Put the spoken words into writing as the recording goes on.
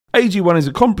AG1 is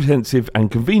a comprehensive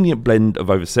and convenient blend of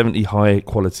over 70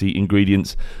 high-quality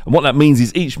ingredients. And what that means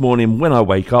is each morning when I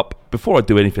wake up, before I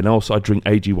do anything else, I drink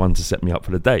AG1 to set me up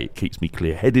for the day. It keeps me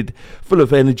clear-headed, full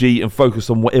of energy and focused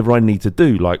on whatever I need to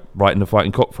do, like writing The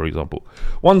Fighting Cock, for example.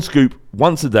 One scoop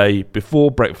once a day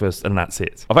before breakfast, and that's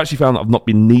it. I've actually found that I've not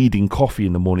been needing coffee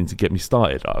in the morning to get me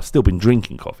started. I've still been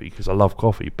drinking coffee because I love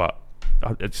coffee, but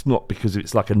it's not because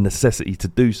it's like a necessity to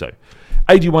do so.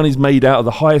 AG1 is made out of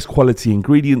the highest quality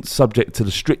ingredients subject to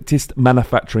the strictest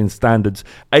manufacturing standards.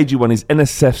 AG1 is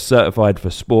NSF certified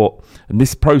for sport, and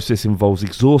this process involves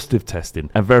exhaustive testing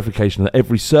and verification that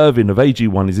every serving of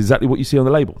AG1 is exactly what you see on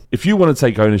the label. If you want to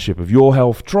take ownership of your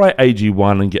health, try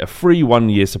AG1 and get a free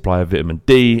 1-year supply of vitamin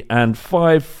D and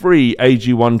 5 free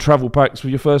AG1 travel packs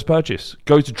with your first purchase.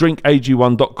 Go to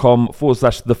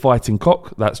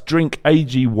drinkag1.com/thefightingcock. That's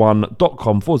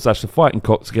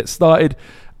drinkag1.com/thefightingcock to get started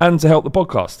and to help the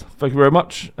podcast. Thank you very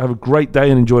much. Have a great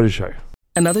day and enjoy the show.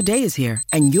 Another day is here,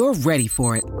 and you're ready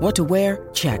for it. What to wear?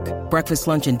 Check. Breakfast,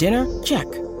 lunch, and dinner? Check.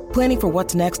 Planning for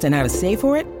what's next and how to save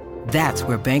for it? That's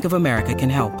where Bank of America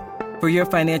can help. For your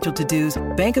financial to-dos,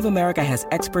 Bank of America has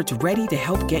experts ready to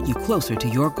help get you closer to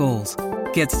your goals.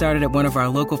 Get started at one of our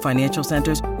local financial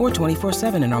centers or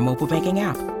 24/7 in our mobile banking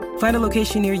app. Find a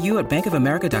location near you at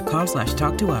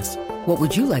bankofamerica.com/talktous. What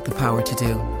would you like the power to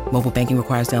do? Mobile banking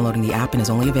requires downloading the app and is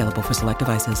only available for select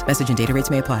devices. Message and data rates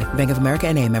may apply. Bank of America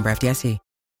N.A., member FDIC.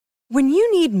 When you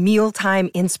need mealtime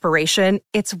inspiration,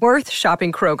 it's worth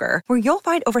shopping Kroger, where you'll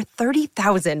find over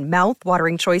 30,000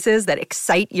 mouth-watering choices that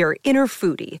excite your inner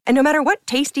foodie. And no matter what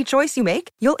tasty choice you make,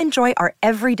 you'll enjoy our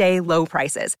everyday low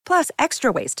prices, plus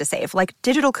extra ways to save, like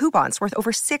digital coupons worth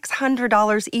over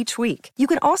 $600 each week. You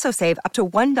can also save up to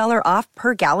 $1 off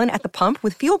per gallon at the pump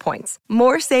with fuel points.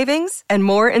 More savings and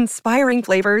more inspiring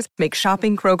flavors make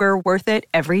shopping Kroger worth it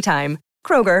every time.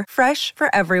 Kroger, fresh for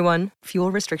everyone.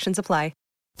 Fuel restrictions apply.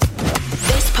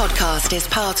 This podcast is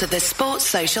part of the Sports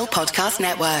Social Podcast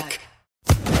Network.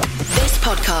 This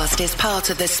podcast is part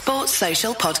of the Sports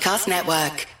Social Podcast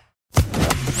Network.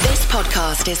 This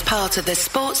podcast is part of the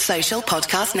Sports Social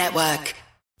Podcast Network.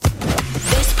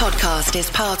 This podcast is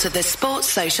part of the Sports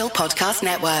Social Podcast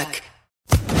Network.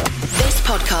 This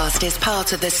podcast is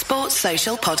part of the Sports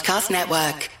Social Podcast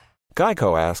Network.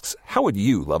 Geico asks, how would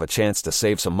you love a chance to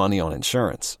save some money on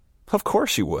insurance? Of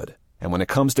course you would. And when it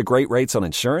comes to great rates on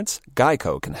insurance,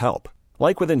 Geico can help.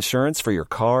 Like with insurance for your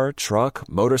car, truck,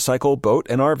 motorcycle, boat,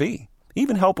 and RV.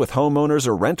 Even help with homeowners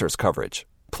or renters coverage.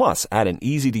 Plus, add an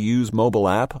easy-to-use mobile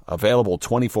app, available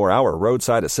 24-hour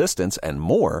roadside assistance, and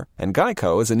more, and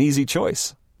Geico is an easy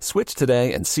choice. Switch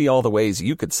today and see all the ways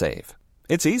you could save.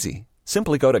 It's easy.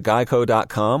 Simply go to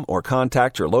geico.com or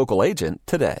contact your local agent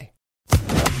today.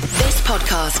 This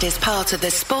podcast is part of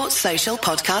the Sports Social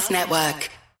Podcast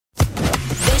Network.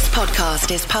 This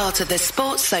podcast is part of the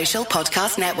Sports Social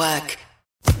Podcast Network.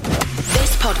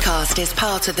 This podcast is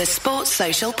part of the Sports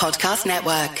Social Podcast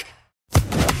Network.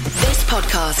 This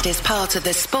podcast is part of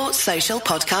the Sports Social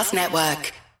Podcast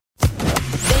Network.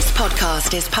 This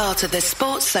podcast is part of the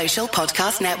Sports Social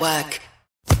Podcast Network.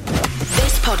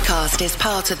 This podcast is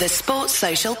part of the Sports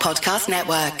Social Podcast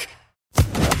Network.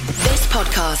 This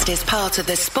podcast is part of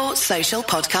the Sports Social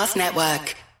Podcast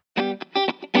Network.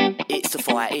 It's the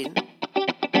fighting.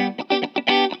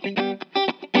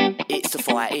 It's the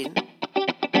fighting.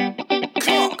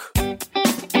 Cock.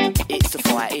 It's the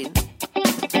fighting.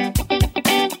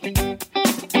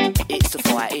 It's the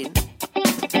fighting.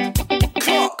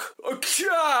 Cock.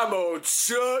 Come on,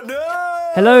 son.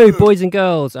 Hello, boys and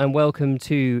girls, and welcome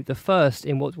to the first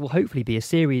in what will hopefully be a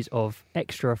series of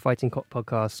extra Fighting Cock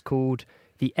podcasts called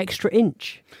The Extra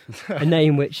Inch, a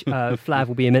name which Flav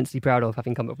will be immensely proud of,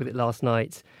 having come up with it last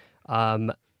night.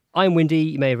 I'm Windy,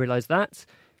 you may have realised that,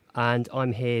 and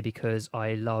I'm here because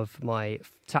I love my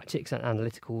tactics and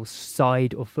analytical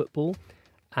side of football,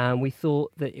 and we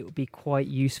thought that it would be quite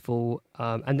useful,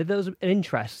 and that there was an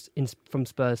interest from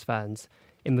Spurs fans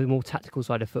in the more tactical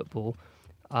side of football.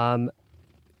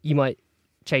 You might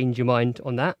change your mind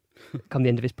on that come the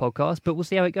end of this podcast, but we'll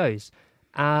see how it goes.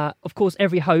 Of course,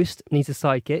 every host needs a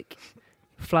sidekick.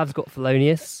 Flav's got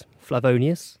Flavonius.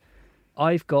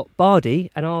 I've got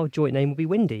Bardi, and our joint name will be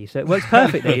Windy, so it works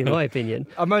perfectly, in my opinion.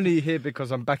 I'm only here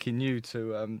because I'm backing you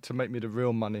to make me the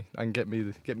real money and get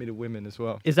me the women as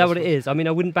well. Is that what it is? I mean,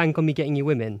 I wouldn't bank on me getting you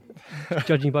women,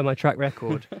 judging by my track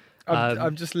record.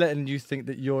 I'm just letting you think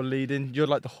that you're leading. You're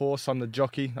like the horse, I'm the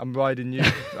jockey. I'm riding you.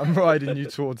 I'm riding you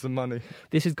towards the money.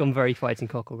 This has gone very Fighting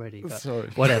Cock already. But sorry.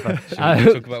 Whatever. Should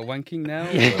we talk about wanking now?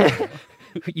 Yeah.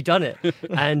 You done it.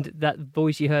 And that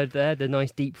voice you heard there, the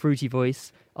nice deep fruity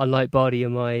voice, unlike Bardi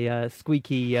and my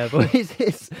squeaky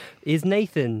voice, is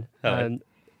Nathan.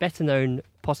 better known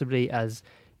possibly as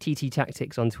TT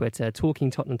Tactics on Twitter, Talking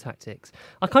Tottenham Tactics.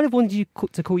 I kind of wanted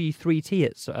to call you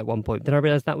 3T at one point. Then I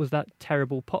realised that was that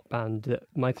terrible pop band that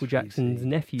Michael Jackson's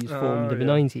nephews formed in the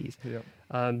 90s. Yeah.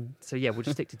 So yeah, we'll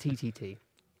just stick to TTT.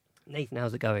 Nathan,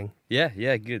 how's it going? Yeah,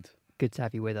 good. Good to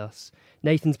have you with us.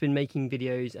 Nathan's been making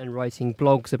videos and writing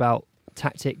blogs about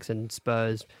tactics and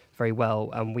Spurs very well,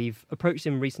 and we've approached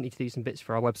him recently to do some bits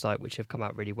for our website, which have come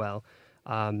out really well.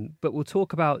 But we'll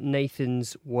talk about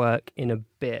Nathan's work in a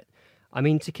bit. I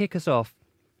mean, to kick us off,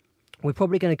 we're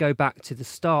probably going to go back to the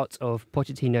start of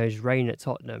Pochettino's reign at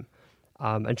Tottenham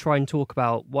and try and talk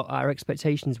about what our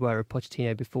expectations were of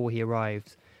Pochettino before he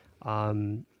arrived.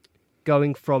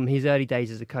 Going from his early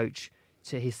days as a coach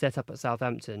to his setup at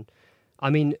Southampton. I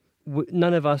mean,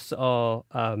 none of us are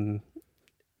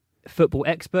football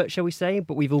experts, shall we say,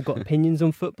 but we've all got opinions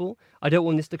on football. I don't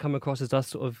want this to come across as us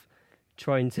sort of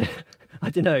trying to, I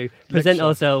don't know, present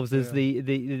ourselves as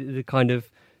the kind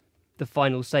of the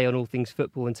final say on all things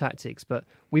football and tactics, but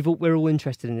we're all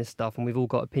interested in this stuff and we've all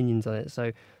got opinions on it.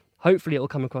 So hopefully it'll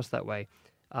come across that way.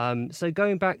 So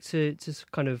going back to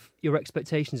kind of your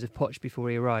expectations of Poch before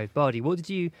he arrived, Bardi, what did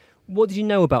you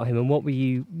know about him and what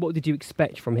did you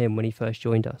expect from him when he first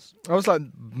joined us? I was like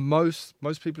most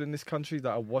people in this country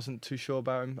that I wasn't too sure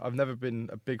about him. I've never been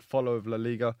a big follower of La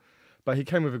Liga, but he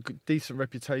came with a decent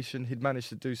reputation. He'd managed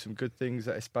to do some good things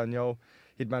at Espanyol.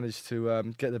 He'd managed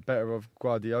to get the better of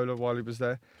Guardiola while he was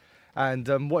there, and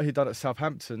what he'd done at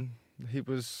Southampton, it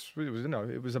was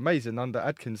amazing. Under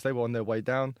Adkins, they were on their way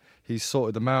down. He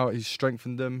sorted them out. He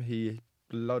strengthened them. He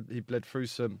blooded through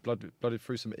some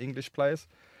English players,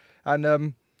 and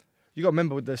you got to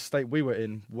remember with the state we were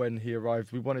in when he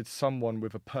arrived. We wanted someone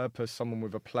with a purpose, someone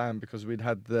with a plan, because we'd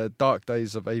had the dark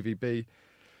days of AVB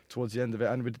towards the end of it,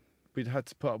 and we'd had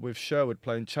to put up with Sherwood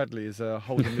playing Chadley as a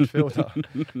holding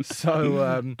midfielder.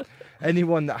 So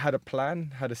anyone that had a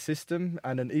plan, had a system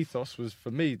and an ethos was,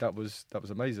 for me, that was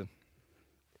amazing.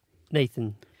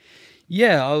 Nathan.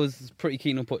 Yeah, I was pretty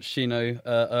keen on Pochettino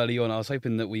early on. I was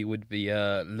hoping that we would be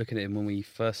looking at him when we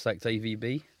first sacked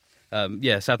AVB.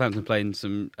 Southampton playing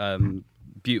some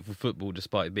beautiful football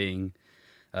despite being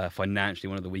financially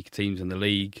one of the weaker teams in the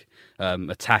league,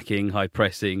 attacking, high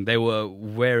pressing. They were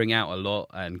wearing out a lot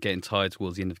and getting tired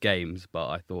towards the end of games, but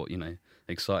I thought,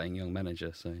 exciting young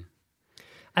manager. So,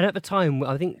 and at the time,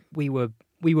 I think we were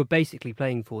basically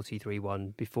playing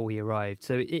 4-2-3-1 before he arrived.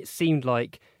 So it seemed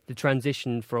like the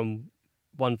transition from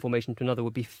one formation to another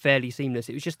would be fairly seamless.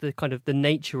 It was just the kind of the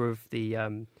nature of the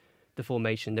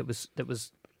formation that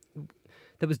was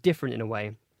different in a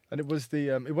way. And it was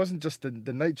it wasn't just the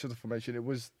nature of the formation. It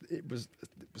was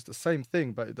the same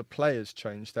thing, but the players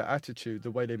changed. Their attitude,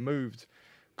 the way they moved,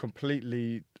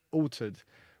 completely altered.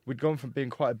 We'd gone from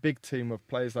being quite a big team of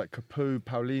players like Capu,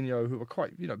 Paulinho, who were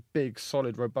quite big,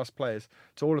 solid, robust players,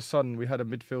 to all of a sudden we had a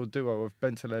midfield duo of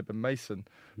Bentaleb and Mason,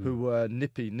 who were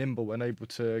nippy, nimble, and able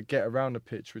to get around the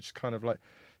pitch, which kind of like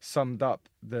summed up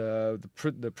the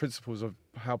principles of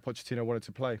how Pochettino wanted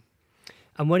to play.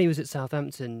 And when he was at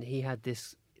Southampton, he had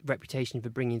this reputation for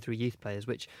bringing through youth players,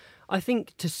 which I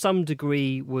think to some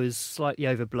degree was slightly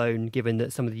overblown given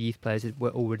that some of the youth players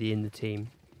were already in the team.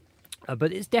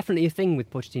 But it's definitely a thing with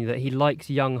Pochettino that he likes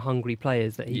young, hungry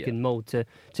players that he can mould to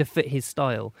fit his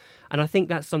style. And I think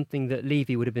that's something that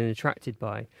Levy would have been attracted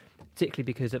by, particularly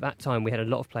because at that time we had a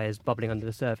lot of players bubbling under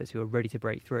the surface who were ready to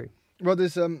break through. Well,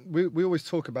 there's we always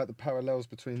talk about the parallels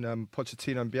between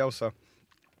Pochettino and Bielsa.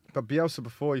 But Bielsa,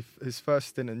 before his first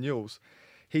stint at Newell's,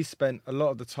 he spent a lot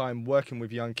of the time working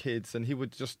with young kids, and he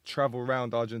would just travel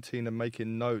around Argentina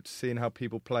making notes, seeing how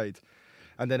people played.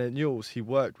 And then at Newell's, he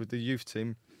worked with the youth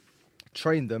team,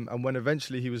 trained them, and when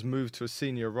eventually he was moved to a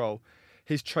senior role,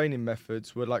 his training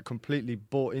methods were like completely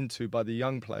bought into by the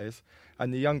young players,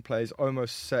 and the young players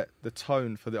almost set the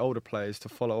tone for the older players to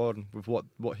follow on with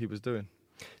what he was doing.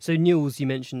 So Newell's, you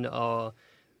mentioned, are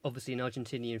obviously an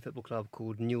Argentinian football club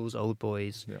called Newell's Old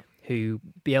Boys, who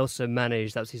Bielsa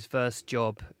managed. That was his first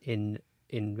job in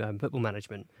football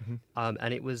management. Mm-hmm.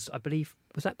 And it was, I believe,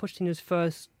 was that Pochettino's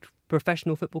first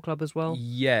professional football club as well?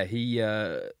 Yeah,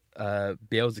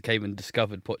 Bielsa came and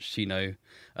discovered Pochettino,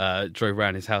 drove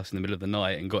around his house in the middle of the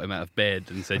night and got him out of bed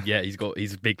and said,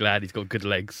 he's a big lad, he's got good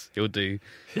legs, he'll be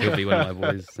one of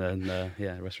my boys, and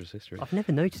rest was history. I've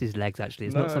never noticed his legs, actually.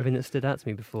 It's not something that stood out to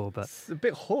me before, but it's a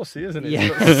bit horsey, isn't it? Yeah.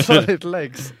 He's got solid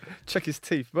legs. Check his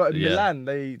teeth. But Milan,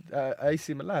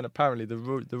 AC Milan, apparently the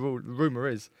rumour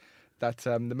is that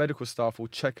the medical staff will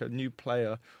check a new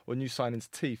player or new signing's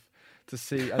teeth to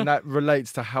see, and that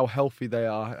relates to how healthy they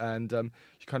are, and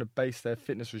you kind of base their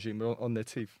fitness regime on their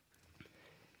teeth.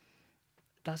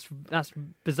 That's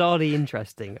bizarrely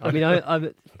interesting. I mean,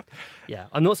 I'm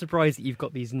not surprised that you've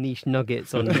got these niche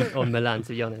nuggets on Milan,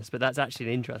 to be honest. But that's actually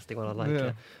an interesting one. I like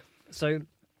it. So,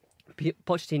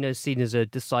 Pochettino is seen as a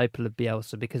disciple of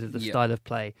Bielsa because of the style of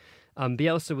play.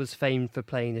 Bielsa was famed for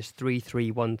playing this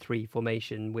 3-3-1-3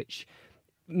 formation, which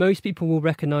most people will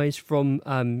recognise from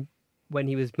when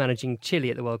he was managing Chile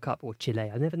at the World Cup, or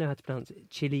Chile. I never know how to pronounce it,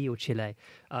 Chile or Chile.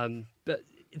 But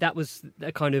that was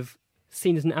a kind of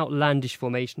seen as an outlandish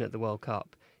formation at the World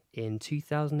Cup in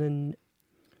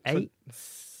 2008?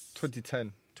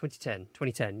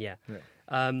 2010, yeah.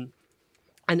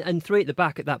 And three at the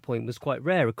back at that point was quite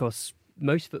rare across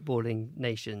most footballing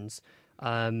nations.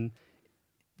 The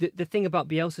thing about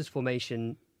Bielsa's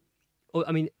formation,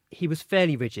 I mean, he was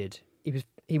fairly rigid.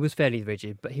 He was fairly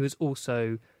rigid, but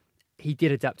he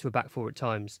did adapt to a back four at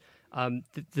times.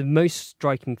 The most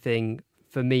striking thing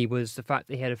for me was the fact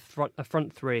that he had a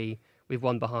front three with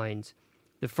one behind.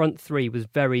 The front three was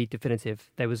very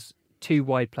definitive. There was two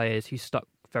wide players who stuck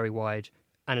very wide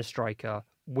and a striker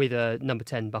with a number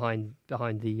 10 behind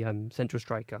the central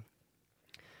striker.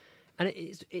 And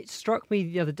it struck me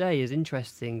the other day as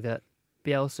interesting that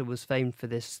Bielsa was famed for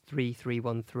this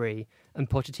 3-3-1-3 and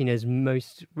Pochettino's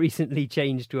most recently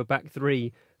changed to a back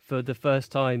three for the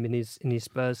first time in his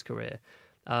Spurs career.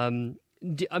 I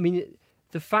mean,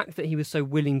 the fact that he was so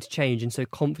willing to change and so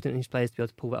confident in his players to be able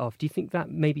to pull that off, do you think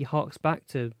that maybe harks back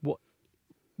to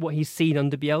what he's seen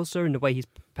under Bielsa and the way he's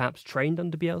perhaps trained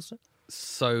under Bielsa?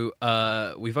 So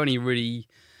we've only really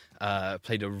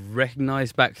played a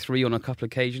recognised back three on a couple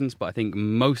of occasions, but I think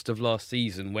most of last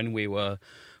season, when we were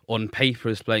on paper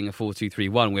as playing a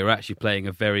 4-2-3-1, we were actually playing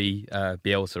a very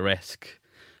Bielsa-esque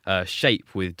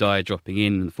shape, with Dyer dropping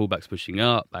in and the fullbacks pushing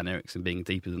up and Eriksen being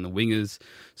deeper than the wingers.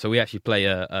 So we actually play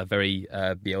a very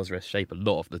Bielsa-esque shape a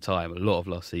lot of the time, a lot of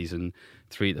last season,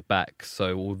 three at the back.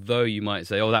 So although you might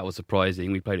say, oh, that was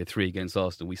surprising, we played a three against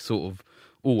Arsenal, we sort of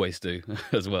always do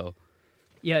as well.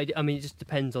 Yeah, I mean, it just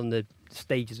depends on the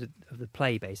stages of the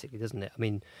play, basically, doesn't it? I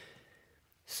mean,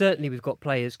 certainly we've got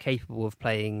players capable of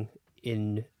playing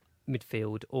in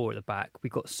midfield or at the back.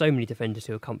 We've got so many defenders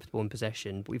who are comfortable in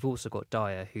possession, but we've also got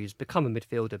Dyer, who's become a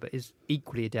midfielder but is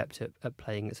equally adept at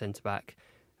playing at centre-back.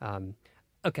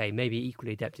 Okay, maybe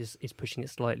equally adept is pushing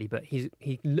it slightly, but he's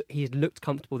looked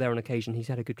comfortable there on occasion. He's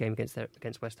had a good game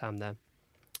against West Ham there.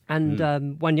 And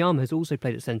Wanyama has also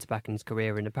played at centre-back in his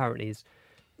career and apparently is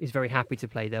very happy to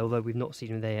play there, although we've not seen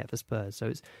him there yet for Spurs. So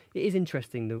it is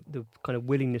interesting, the kind of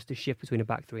willingness to shift between a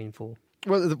back three and four.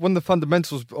 Well, one of the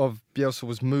fundamentals of Bielsa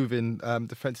was moving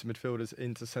defensive midfielders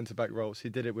into centre-back roles. He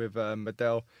did it with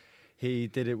Medel. He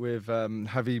did it with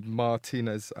Javi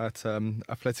Martinez at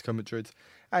Atletico Madrid.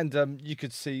 And you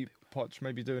could see Poch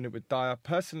maybe doing it with Dyer.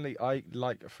 Personally, I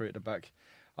like a three at the back.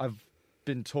 I've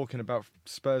been talking about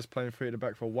Spurs playing three at the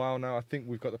back for a while now. I think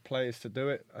we've got the players to do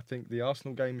it. I think the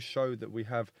Arsenal game showed that we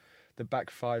have the back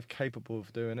five capable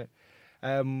of doing it.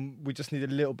 We just need a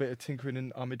little bit of tinkering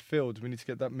in our midfield. We need to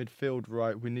get that midfield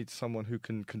right. We need someone who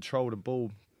can control the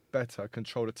ball better,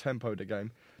 control the tempo of the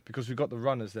game, because we've got the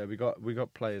runners there. We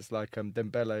got players like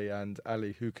Dembele and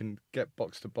Ali who can get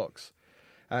box to box.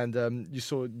 And you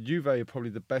saw Juve are probably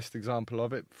the best example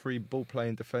of it. 3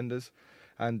 ball-playing defenders,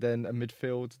 and then a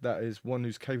midfield that is one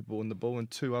who's capable on the ball and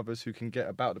 2 others who can get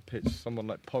about the pitch, someone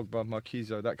like Pogba,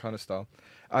 Marquinhos, that kind of style.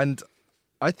 And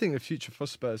I think the future for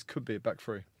Spurs could be a back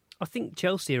three. I think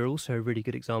Chelsea are also a really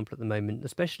good example at the moment,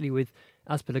 especially with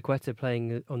Azpilicueta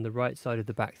playing on the right side of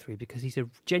the back three, because he's a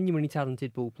genuinely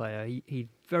talented ball player. He's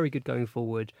very good going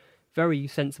forward, very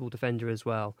sensible defender as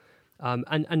well.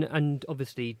 And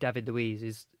obviously David Luiz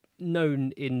is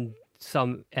known in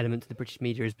some elements of the British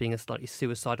media as being a slightly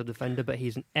suicidal defender, but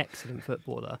he's an excellent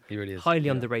footballer. He really is. Highly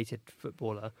underrated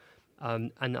footballer.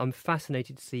 And I'm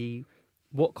fascinated to see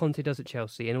what Conte does at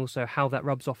Chelsea and also how that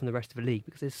rubs off in the rest of the league,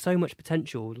 because there's so much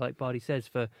potential, like Bardi says,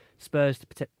 for Spurs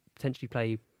to potentially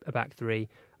play a back three.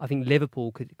 I think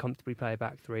Liverpool could comfortably play a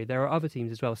back three. There are other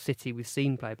teams as well. City, we've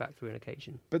seen play a back three on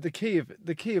occasion. But the key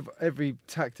of every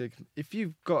tactic, if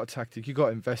you've got a tactic, you've got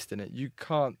to invest in it. You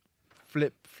can't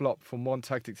flip-flop from one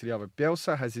tactic to the other.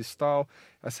 Bielsa has his style.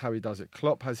 That's how he does it.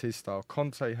 Klopp has his style.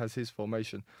 Conte has his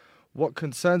formation. What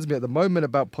concerns me at the moment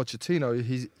about Pochettino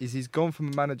is he's gone from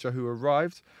a manager who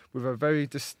arrived with a very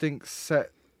distinct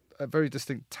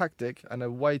tactic and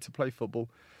a way to play football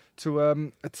to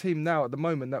a team now at the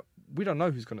moment that we don't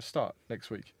know who's going to start next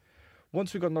week.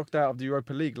 Once we got knocked out of the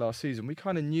Europa League last season, we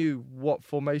kind of knew what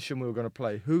formation we were going to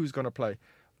play, who's going to play.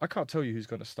 I can't tell you who's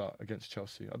going to start against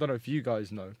Chelsea. I don't know if you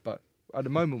guys know, but at the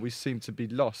moment we seem to be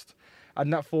lost.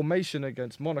 And that formation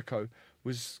against Monaco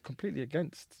was completely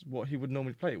against what he would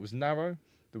normally play. It was narrow.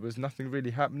 There was nothing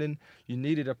really happening. You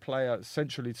needed a player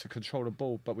centrally to control the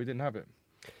ball, but we didn't have it.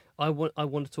 I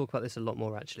want to talk about this a lot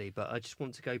more, actually, but I just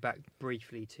want to go back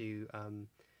briefly to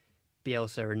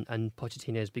Bielsa and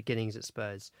Pochettino's beginnings at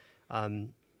Spurs.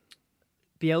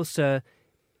 Bielsa,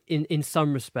 in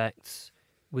some respects,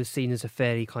 was seen as a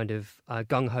fairly kind of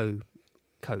gung-ho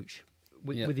coach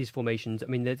with his formations. I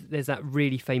mean, there's that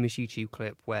really famous YouTube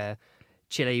clip where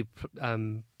Chile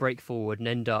break forward and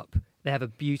end up... They have a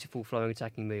beautiful flowing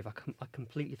attacking move. I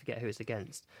completely forget who it's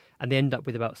against. And they end up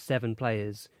with about 7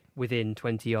 players within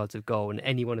 20 yards of goal, and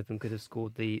any one of them could have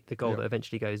scored the goal that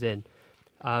eventually goes in.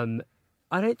 I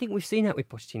don't think we've seen that with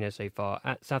Pochettino so far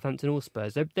at Southampton or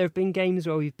Spurs. There have been games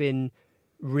where we've been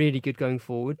really good going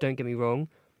forward, don't get me wrong,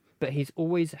 but he's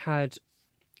always had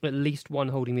at least one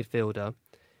holding midfielder,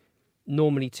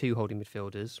 normally 2 holding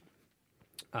midfielders,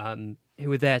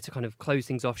 who are there to kind of close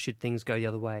things off should things go the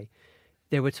other way.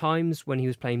 There were times when he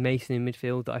was playing Mason in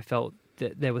midfield that I felt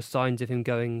that there were signs of him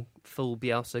going full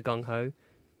Bielsa gung-ho.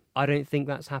 I don't think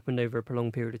that's happened over a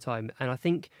prolonged period of time. And I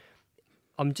think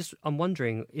I'm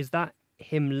wondering, is that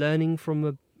him learning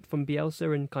from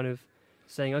Bielsa and kind of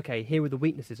saying, okay, here are the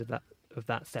weaknesses of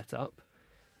that setup,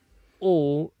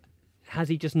 or has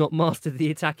he just not mastered the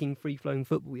attacking free-flowing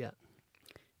football yet?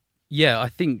 Yeah, I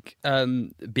think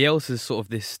Bielsa's sort of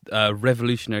this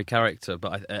revolutionary character,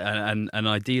 but an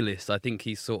idealist. I think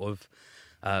he's sort of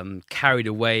carried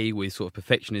away with sort of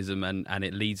perfectionism, and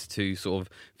it leads to sort of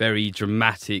very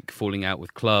dramatic falling out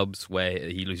with clubs where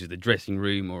he loses the dressing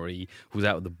room or he falls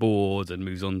out with the board and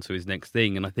moves on to his next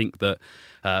thing. And I think that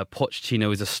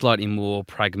Pochettino is a slightly more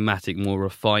pragmatic, more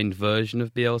refined version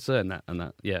of Bielsa, and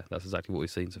that that's exactly what we've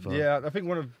seen so far. Yeah, I think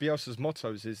one of Bielsa's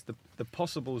mottos is the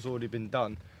possible's already been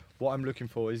done. What I'm looking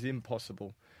for is the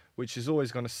impossible, which is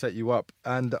always going to set you up.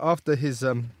 And after his,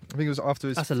 I think it was after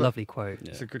his... That's a lovely quote.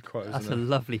 It's a good quote, That's isn't it? a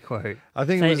lovely quote. I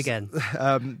think Say it was, it again.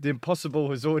 The impossible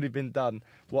has already been done.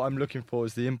 What I'm looking for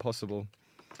is the impossible.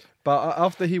 But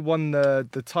after he won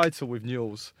the title with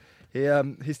Newell's,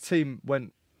 his team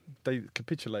they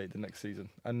capitulated the next season,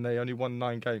 and they only won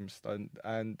 9 games.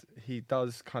 And he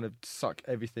does kind of suck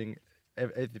everything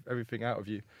out of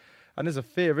you. And there's a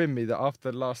fear in me that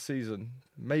after last season,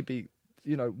 maybe,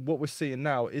 what we're seeing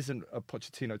now isn't a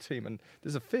Pochettino team. And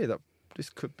there's a fear that this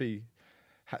could be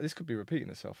repeating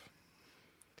itself.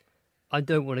 I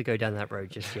don't want to go down that road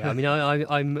just yet. I mean,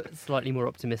 I'm a slightly more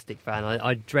optimistic fan.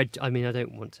 I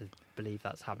don't want to believe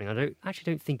that's happening. I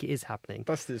don't think it is happening.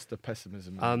 That's just the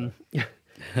pessimism.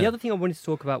 The other thing I wanted to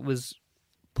talk about was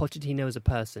Pochettino as a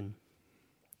person.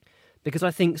 Because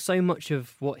I think so much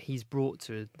of what he's brought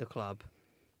to the club,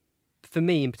 for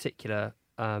me in particular,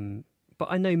 but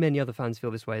I know many other fans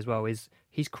feel this way as well, is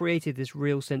he's created this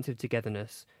real sense of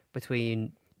togetherness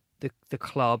between the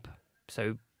club,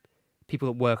 so people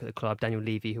that work at the club, Daniel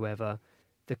Levy, whoever,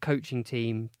 the coaching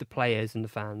team, the players and the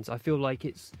fans. I feel like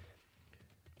it's,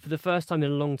 for the first time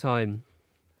in a long time,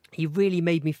 he really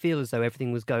made me feel as though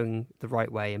everything was going the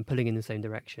right way and pulling in the same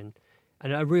direction.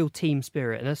 And a real team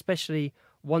spirit, and especially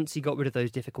once he got rid of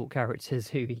those difficult characters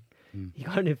who he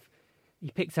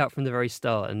picked out from the very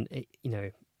start, and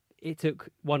it took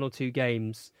 1 or 2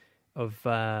 games of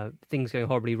things going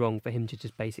horribly wrong for him to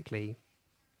just basically,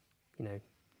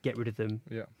 get rid of them.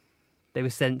 Yeah, they were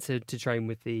sent to train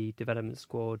with the development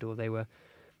squad, or they were,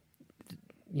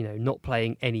 not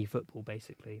playing any football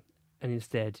basically, and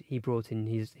instead he brought in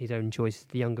his own choices,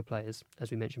 the younger players,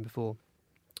 as we mentioned before.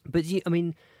 But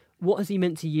what has he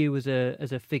meant to you as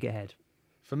a figurehead?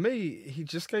 For me, he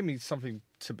just gave me something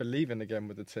to believe in again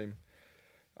with the team.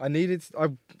 I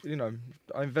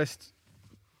invest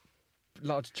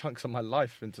large chunks of my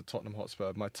life into Tottenham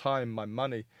Hotspur, my time, my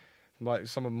money,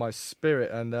 some of my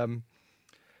spirit, and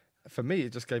for me,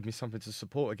 it just gave me something to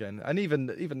support again. And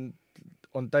even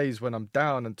on days when I'm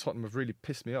down and Tottenham have really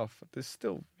pissed me off, there's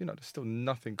still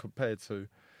nothing compared to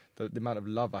the amount of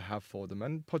love I have for them.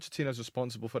 And Pochettino's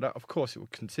responsible for that. Of course, it will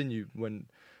continue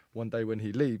one day when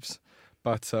he leaves,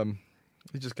 but.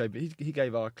 He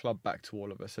gave our club back to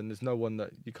all of us, and there's no one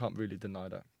that you can't really deny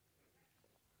that.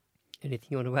 Anything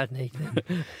you want to add, Nathan?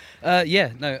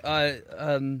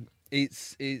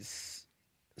 It's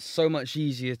so much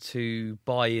easier to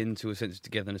buy into a sense of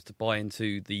togetherness, to buy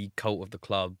into the cult of the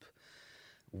club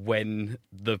when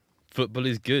the football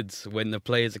is good, when the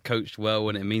players are coached well,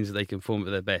 when it means that they can perform at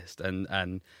their best, and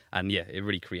it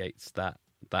really creates that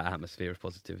atmosphere of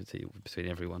positivity between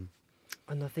everyone.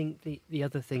 And I think the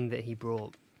other thing that he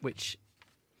brought, which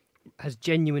has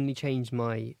genuinely changed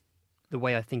the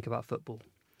way I think about football,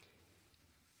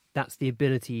 that's the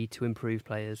ability to improve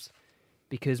players.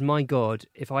 Because my God,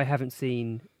 if I haven't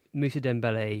seen Moussa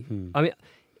Dembele, I mean,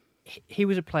 he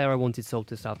was a player I wanted sold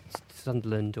to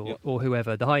Sunderland or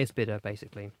whoever, the highest bidder,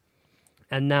 basically.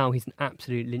 And now he's an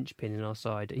absolute linchpin in our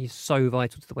side. He's so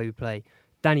vital to the way we play.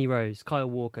 Danny Rose, Kyle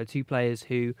Walker, 2 players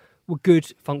who were good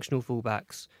functional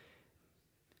fullbacks.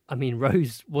 I mean,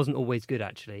 Rose wasn't always good,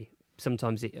 actually.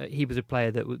 Sometimes he was a player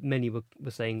that many were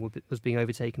saying was being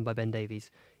overtaken by Ben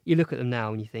Davies. You look at them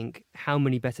now and you think, how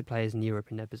many better players in Europe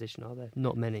in their position are there?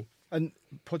 Not many. And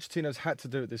Pochettino's had to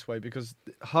do it this way because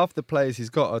half the players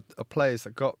he's got are players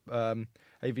that got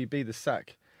AVB the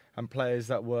sack and players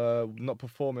that were not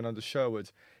performing under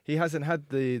Sherwood. He hasn't had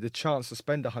the chance to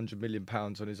spend £100 million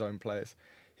on his own players.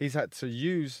 He's had to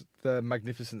use the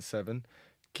Magnificent Seven,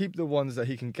 keep the ones that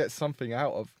he can get something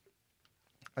out of,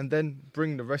 and then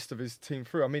bring the rest of his team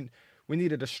through. I mean, we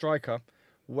needed a striker.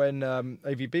 When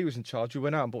AVB was in charge, we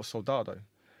went out and bought Soldado.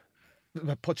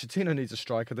 Pochettino needs a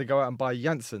striker. They go out and buy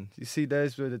Janssen. You see,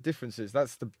 there's where the difference is.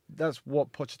 That's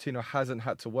what Pochettino hasn't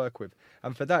had to work with.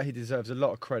 And for that, he deserves a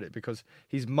lot of credit because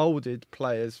he's moulded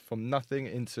players from nothing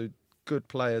into good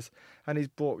players and he's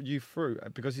brought you through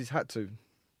because he's had to.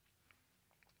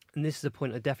 And this is a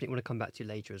point I definitely want to come back to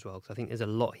later as well, because I think there's a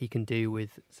lot he can do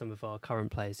with some of our current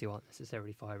players who aren't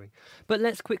necessarily firing. But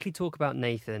let's quickly talk about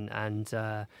Nathan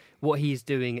and what he's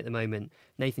doing at the moment.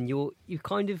 Nathan, you've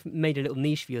kind of made a little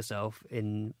niche for yourself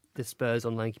in the Spurs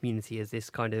online community as this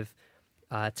kind of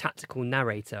tactical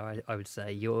narrator, I would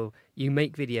say. You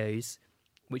make videos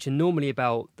which are normally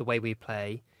about the way we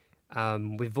play,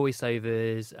 with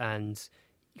voiceovers, and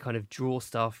you kind of draw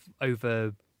stuff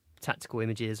over tactical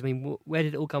images. I mean, where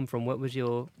did it all come from? When did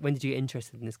you get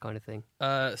interested in this kind of thing?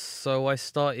 So I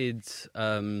started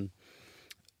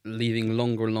leaving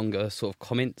longer and longer sort of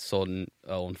comments on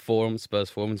forums,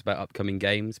 Spurs forums, about upcoming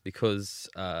games because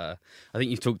I think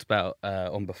you've talked about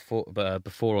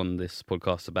before on this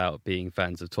podcast about being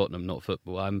fans of Tottenham, not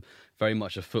football. I'm very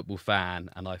much a football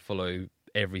fan, and I follow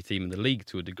every team in the league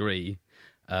to a degree.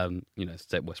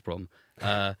 Except West Brom.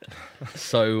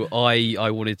 So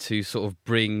I wanted to sort of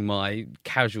bring my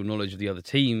casual knowledge of the other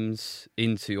teams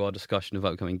into our discussion of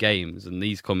upcoming games. And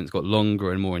these comments got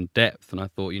longer and more in depth. And I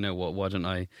thought, you know what, why don't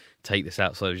I take this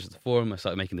outside of just the forum? I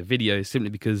started making the videos simply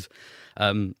because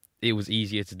it was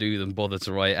easier to do than bother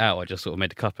to write it out. I just sort of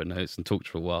made a couple of notes and talked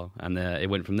for a while. And it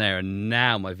went from there. And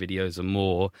now my videos are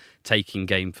more taking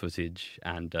game footage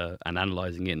and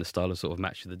analysing it in the style of sort of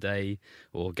Match of the Day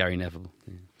or Gary Neville.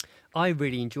 Yeah. I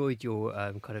really enjoyed your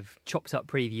kind of chopped up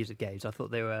previews of games. I thought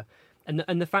they were,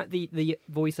 and the fact the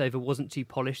voiceover wasn't too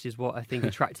polished is what I think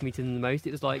attracted me to them the most.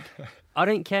 It was like, I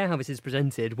don't care how this is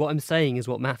presented. What I'm saying is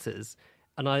what matters,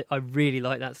 and I really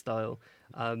like that style.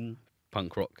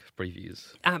 Punk rock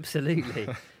previews. Absolutely,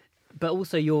 but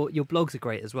also your blogs are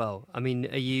great as well. I mean,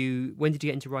 when did you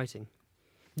get into writing?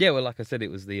 Yeah, well, like I said, it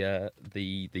was the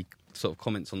sort of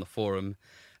comments on the forum.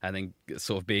 And then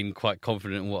sort of being quite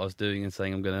confident in what I was doing and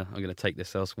saying I'm gonna take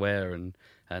this elsewhere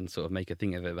and sort of make a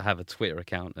thing of it, but have a Twitter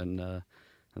account and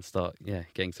start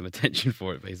getting some attention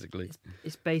for it basically.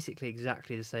 It's basically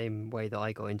exactly the same way that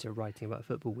I got into writing about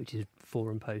football, which is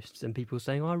forum posts and people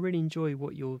saying, I really enjoy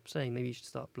what you're saying, maybe you should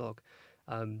start a blog.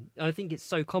 I think it's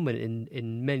so common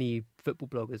in many football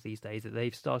bloggers these days that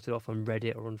they've started off on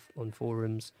Reddit or on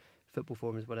forums, football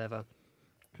forums, whatever,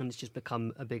 and it's just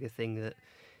become a bigger thing that.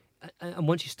 And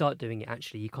once you start doing it,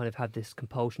 actually, you kind of have this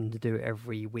compulsion to do it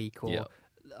every week.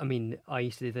 I mean, I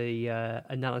used to do the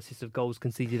analysis of goals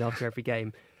conceded after every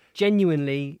game.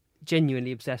 Genuinely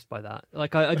obsessed by that.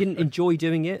 Like, I didn't enjoy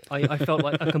doing it. I felt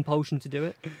like a compulsion to do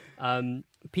it. Some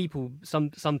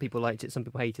people liked it, some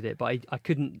people hated it, but I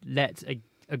couldn't let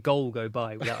a goal go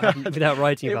by without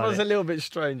writing about it. It was a little bit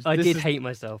strange. I did hate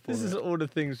myself. This is all the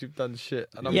things you've done shit,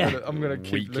 and I'm gonna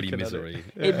keep weekly looking misery.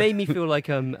 At it. It made me feel like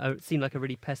seemed like a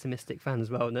really pessimistic fan as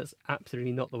well, and that's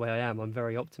absolutely not the way I am. I'm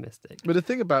very optimistic. But the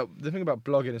thing about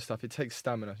blogging and stuff, it takes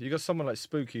stamina. You got someone like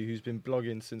Spooky who's been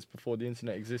blogging since before the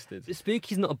internet existed.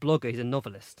 Spooky's not a blogger; he's a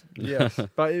novelist. Yes,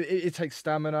 but it takes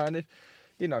stamina, and if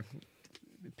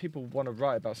people want to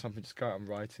write about something, just go out and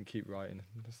write and keep writing.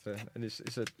 And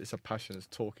it's a passion. It's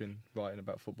talking, writing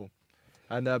about football.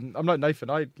 And I'm like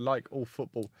Nathan. I like all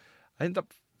football. I end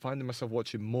up finding myself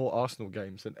watching more Arsenal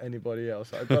games than anybody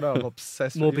else. I don't know. I'm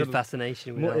obsessed. Morbid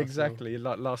fascination with Arsenal. Exactly.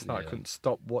 Like last night, I couldn't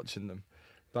stop watching them.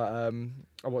 But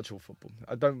I watch all football.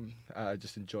 I don't. I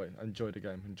just enjoy it. I enjoy the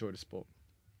game. Enjoy the sport.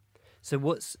 So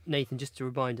what's Nathan? Just to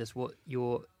remind us, what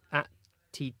you're at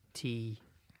TT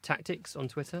Tactics on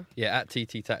Twitter? Yeah, at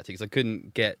TT Tactics. I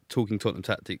couldn't get Talking Tottenham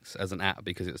Tactics as an app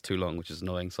because it was too long, which is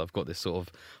annoying. So I've got this sort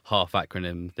of half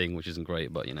acronym thing, which isn't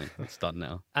great, but it's done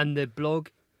now. And the blog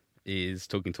is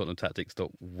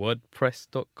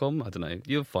talkingtottenhamtactics.wordpress.com. I don't know.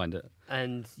 You'll find it.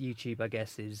 And YouTube, I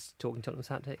guess, is Talking Tottenham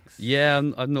Tactics. Yeah,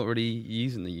 I'm not really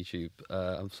using the YouTube.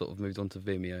 I've sort of moved on to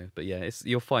Vimeo. But yeah,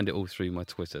 you'll find it all through my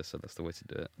Twitter, so that's the way to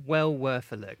do it. Well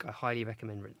worth a look. I highly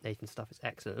recommend Nathan's stuff. It's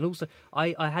excellent. And also,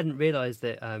 I hadn't realised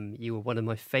that you were one of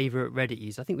my favourite Reddit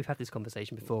users. I think we've had this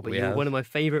conversation before, but you were one of my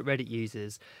favourite Reddit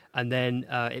users. And then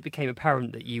it became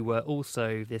apparent that you were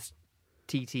also this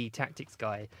TT Tactics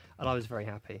guy, and I was very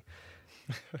happy.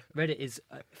 Reddit is,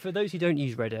 for those who don't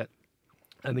use Reddit,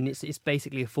 I mean, it's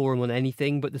basically a forum on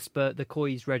anything, but the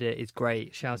Coys Reddit is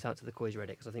great. Shout out to the Coys Reddit,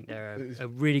 because I think they're a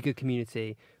really good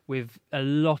community with a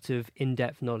lot of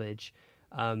in-depth knowledge,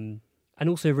 and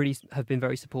also really have been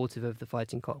very supportive of the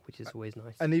Fighting Cock, which is always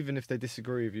nice. And even if they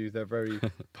disagree with you, they're very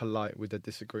polite with their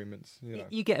disagreements. You know.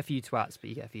 You get a few twats, but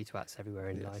you get a few twats everywhere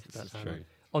in life. This is true.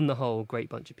 On the whole, great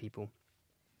bunch of people.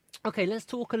 Okay, let's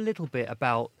talk a little bit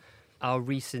about our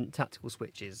recent tactical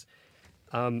switches.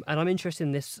 And I'm interested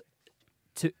in this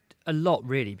a lot,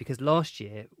 really, because last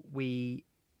year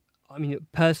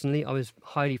personally, I was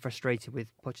highly frustrated with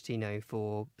Pochettino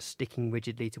for sticking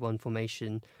rigidly to one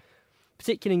formation,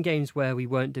 particularly in games where we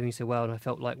weren't doing so well and I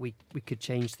felt like we could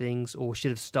change things or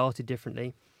should have started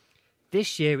differently.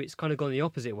 This year, it's kind of gone the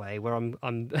opposite way, where I'm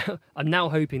I'm now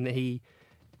hoping that he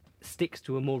sticks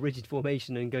to a more rigid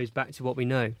formation and goes back to what we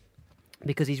know,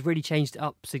 because he's really changed it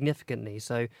up significantly.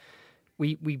 So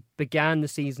we began the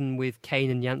season with Kane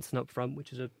and Janssen up front,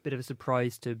 which was a bit of a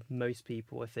surprise to most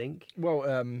people, I think.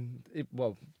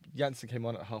 Well, Janssen came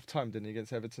on at half-time, didn't he,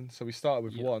 against Everton? So we started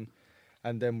with one,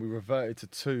 and then we reverted to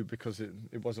two because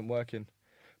it wasn't working.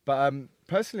 But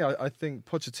personally, I think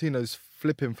Pochettino's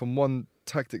flipping from one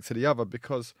tactic to the other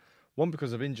because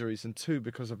of injuries, and two,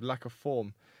 because of lack of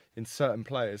form in certain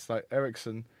players. Like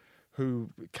Eriksen, who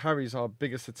carries our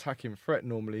biggest attacking threat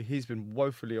normally, he's been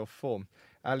woefully off form.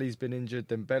 Ali's been injured,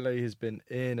 Dembele has been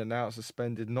in and out,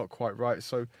 suspended, not quite right.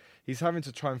 So he's having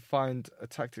to try and find a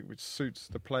tactic which suits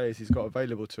the players he's got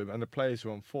available to him and the players who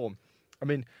are on form. I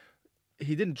mean,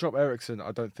 he didn't drop Eriksen,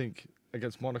 I don't think,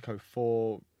 against Monaco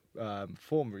for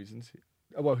form reasons.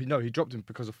 Well, he dropped him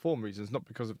because of form reasons, not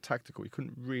because of tactical. He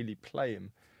couldn't really play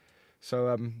him.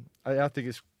 So I think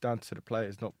it's down to the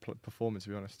players, not performance,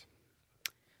 to be honest.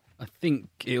 I think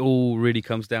it all really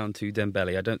comes down to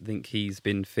Dembele. I don't think he's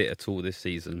been fit at all this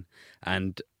season.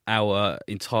 And our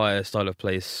entire style of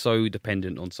play is so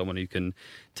dependent on someone who can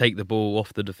take the ball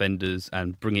off the defenders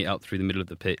and bring it up through the middle of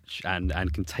the pitch and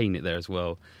contain it there as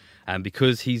well. And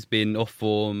because he's been off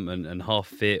form and half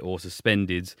fit or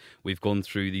suspended, we've gone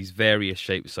through these various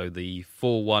shapes. So the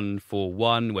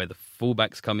 4-1-4-1, where the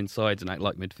fullbacks come inside and act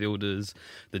like midfielders.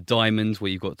 The diamonds,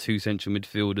 where you've got two central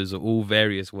midfielders, are all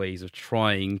various ways of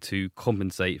trying to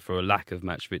compensate for a lack of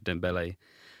match-fit Dembele.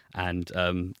 And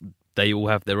they all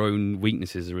have their own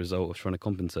weaknesses as a result of trying to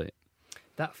compensate.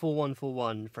 That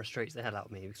 4-1-4-1 frustrates the hell out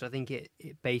of me, because I think it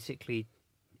basically...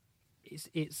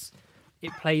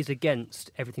 It plays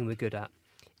against everything we're good at.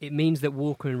 It means that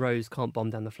Walker and Rose can't bomb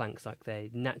down the flanks like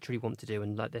they naturally want to do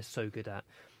and like they're so good at.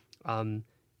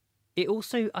 It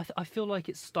also, I feel like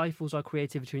it stifles our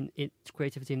creativity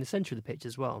in the centre of the pitch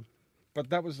as well. But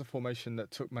that was the formation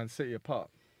that took Man City apart.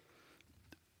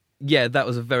 Yeah, that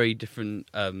was a very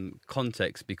different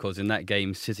context, because in that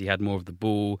game City had more of the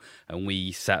ball and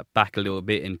we sat back a little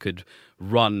bit and could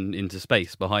run into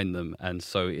space behind them. And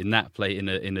so in that play, in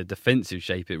a defensive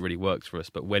shape, it really works for us.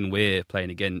 But when we're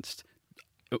playing against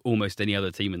almost any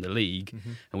other team in the league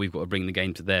and we've got to bring the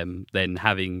game to them, then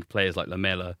having players like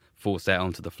Lamela forced out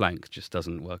onto the flank just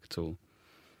doesn't work at all.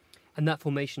 And that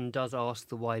formation does ask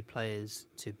the wide players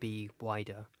to be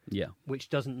wider, which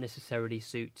doesn't necessarily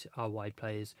suit our wide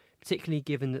players, particularly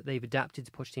given that they've adapted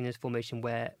to Pochettino's formation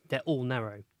where they're all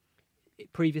narrow.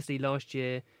 Previously, last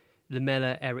year,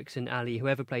 Lamela, Eriksen, Ali,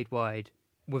 whoever played wide,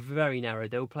 were very narrow.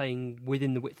 They were playing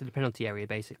within the width of the penalty area,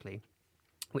 basically,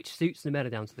 which suits Lamela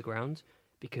down to the ground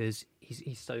because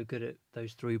he's so good at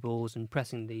those through balls and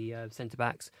pressing the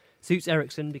centre-backs. Suits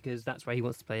Eriksen because that's where he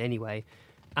wants to play anyway.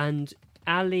 And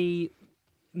Ali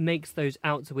makes those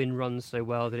out-to-win runs so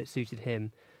well that it suited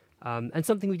him. And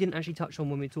something we didn't actually touch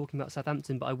on when we were talking about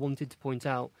Southampton, but I wanted to point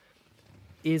out,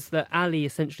 is that Ali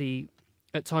essentially,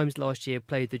 at times last year,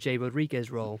 played the Jay Rodriguez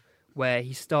role, where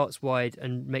he starts wide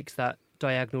and makes that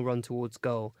diagonal run towards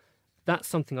goal. That's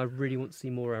something I really want to see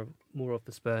more of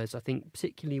the Spurs. I think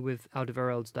particularly with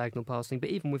Alderweireld's diagonal passing, but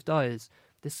even with Dyer's,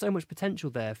 there's so much potential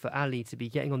there for Ali to be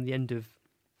getting on the end of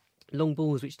long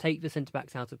balls which take the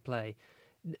centre-backs out of play.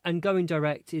 And going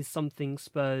direct is something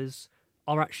Spurs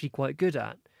are actually quite good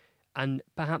at. And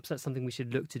perhaps that's something we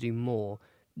should look to do more.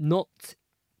 Not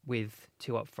with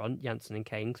two up front, Janssen and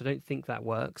Kane, because I don't think that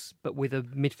works. But with a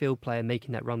midfield player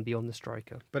making that run beyond the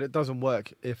striker. But it doesn't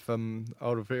work if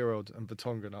Alderweireld and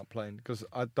Vertonghen aren't playing, because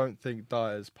I don't think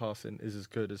Dyer's passing is as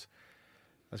good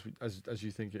as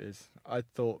you think it is. I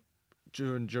thought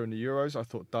during the Euros, I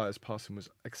thought Dyer's passing was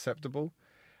acceptable.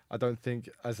 I don't think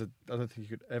he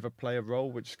could ever play a role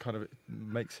which kind of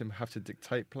makes him have to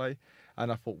dictate play.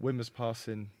 And I thought Wimmer's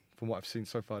passing, from what I've seen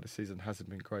so far this season, hasn't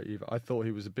been great either. I thought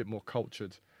he was a bit more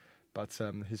cultured, but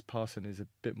his passing is a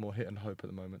bit more hit and hope at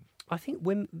the moment. I think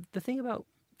the thing about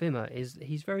Wimmer is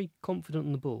he's very confident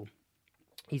on the ball.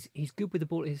 He's good with the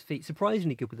ball at his feet,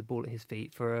 surprisingly good with the ball at his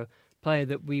feet for a player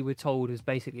that we were told is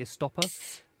basically a stopper.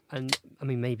 And I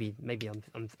mean, maybe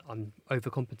I'm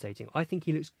overcompensating. I think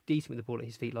he looks decent with the ball at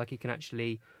his feet, like he can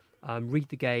actually read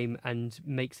the game and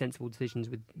make sensible decisions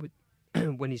with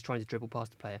when he's trying to dribble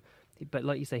past the player. But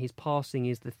like you say, his passing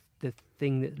is the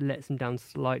thing that lets him down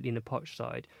slightly in the Poch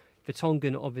side.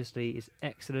 Vertonghen obviously is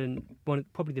excellent,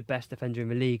 probably the best defender in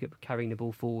the league at carrying the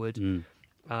ball forward.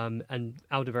 And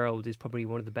Alderweireld is probably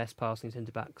one of the best passing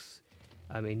centre backs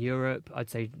in Europe. I'd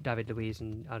say David Luiz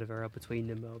and Alderweireld between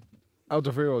them are.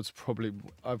 Alderweireld's probably,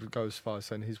 I would go as far as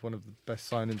saying he's one of the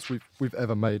best signings we've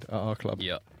ever made at our club.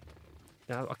 Yeah.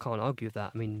 No, I can't argue with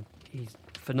that. I mean, he's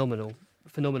phenomenal,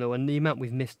 and the amount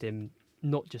we've missed him,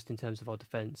 not just in terms of our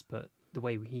defence, but the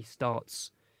way he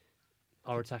starts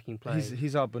our attacking play.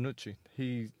 He's our Bonucci.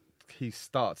 He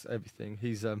starts everything.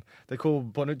 He's they call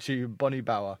Bonucci Bonnie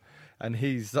Bauer, and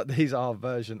he's our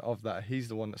version of that. He's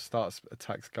the one that starts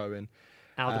attacks going.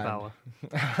 Alderbauer.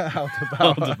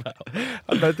 Alderbauer.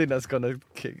 I don't think that's gonna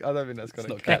kick. I don't think that's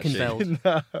gonna catch. Beckenbeld.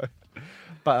 No.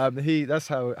 But that's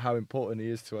how important he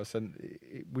is to us, and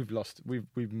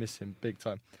we've missed him big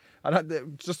time.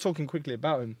 And just talking quickly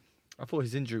about him, I thought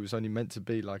his injury was only meant to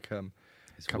be like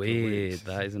it's weird,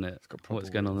 that isn't it? What's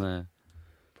going on there?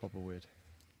 Proper weird.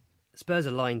 Spurs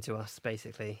are lying to us,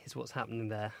 basically, is what's happening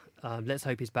there. Let's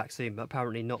hope he's back soon, but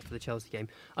apparently not for the Chelsea game.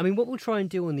 I mean, what we'll try and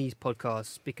do on these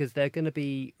podcasts, because they're going to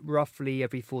be roughly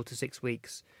every 4 to 6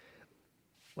 weeks,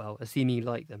 well, assuming you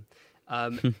like them,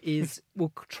 is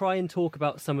we'll try and talk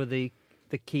about some of the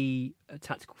key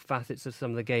tactical facets of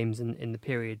some of the games in the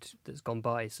period that's gone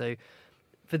by. So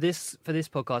for this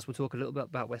podcast, we'll talk a little bit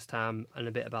about West Ham and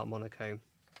a bit about Monaco,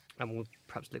 and we'll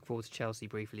perhaps look forward to Chelsea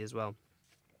briefly as well.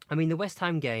 I mean, the West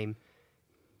Ham game,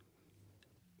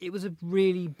 it was a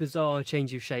really bizarre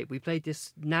change of shape. We played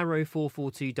this narrow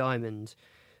 4-4-2 diamond,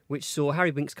 which saw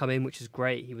Harry Winks come in, which is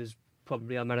great. He was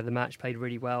probably our man of the match, played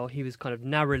really well. He was kind of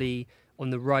narrowly on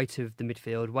the right of the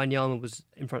midfield. Wanyama was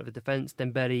in front of the defence,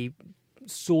 Dembele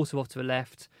sort of off to the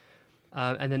left,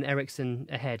 and then Eriksen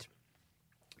ahead.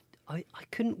 I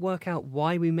couldn't work out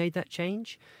why we made that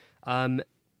change.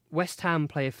 West Ham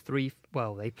play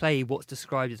they play what's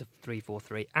described as a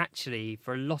 3-4-3. Actually,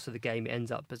 for a lot of the game, it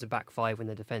ends up as a back five when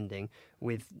they're defending,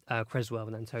 with Creswell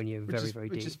and Antonio very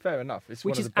deep. Which is fair enough.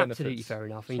 Which is absolutely fair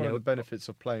enough. It's one of the benefits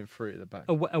of playing three at the back.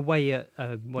 Away at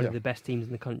one of the best teams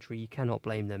in the country, you cannot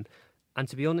blame them. And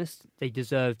to be honest, they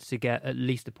deserved to get at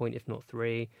least a point, if not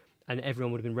 3. And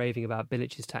everyone would have been raving about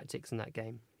Bilic's tactics in that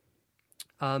game.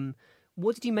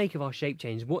 What did you make of our shape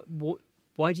change?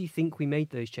 Why do you think we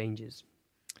made those changes?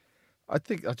 I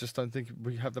just don't think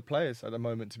we have the players at the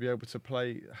moment to be able to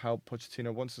play how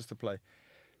Pochettino wants us to play.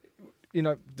 You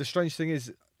know, the strange thing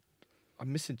is,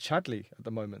 I'm missing Chadley at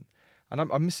the moment, and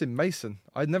I'm missing Mason.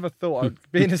 I never thought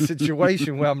I'd be in a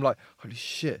situation where I'm like, holy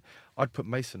shit, I'd put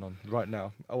Mason on right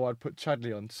now, or I'd put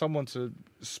Chadley on. Someone to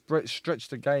stretch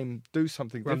the game, do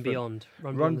something different.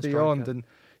 Run beyond, and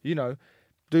you know,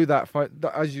 do that,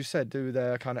 as you said, do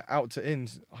their kind of out to in,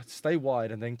 stay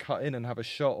wide and then cut in and have a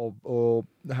shot or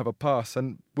have a pass.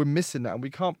 And we're missing that, and we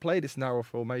can't play this narrow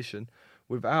formation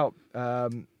without,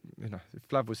 if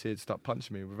Flav was here, he'd start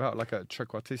punching me, without like a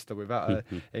trequartista, without a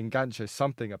enganche,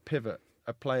 something, a pivot,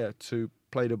 a player to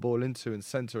play the ball into and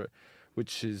centre it,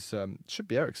 which is should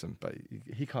be Eriksen, but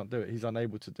he can't do it. He's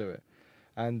unable to do it.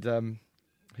 And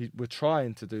we're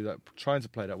trying to do that, trying to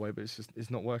play that way, but it's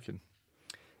not working.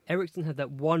 Eriksen had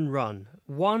that one run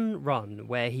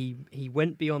where he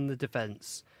went beyond the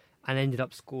defence and ended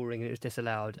up scoring, and it was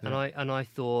disallowed. Yeah. And I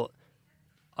thought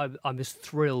I was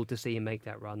thrilled to see him make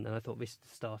that run, and I thought this is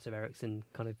the start of Eriksen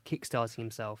kind of kick-starting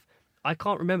himself. I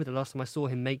can't remember the last time I saw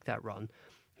him make that run.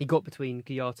 He got between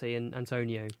Kouyaté and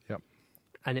Antonio,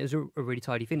 and it was a really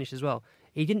tidy finish as well.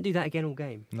 He didn't do that again all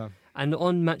game. No. And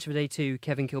on Match of the Day 2,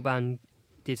 Kevin Kilban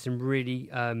did some really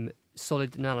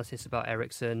solid analysis about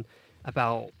Eriksen,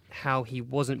 about how he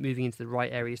wasn't moving into the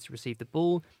right areas to receive the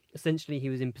ball. Essentially,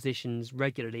 he was in positions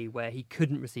regularly where he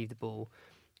couldn't receive the ball,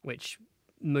 which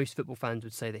most football fans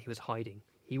would say that he was hiding.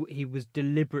 He was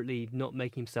deliberately not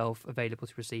making himself available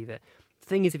to receive it. The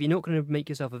thing is, if you're not going to make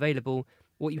yourself available,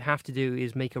 what you have to do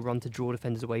is make a run to draw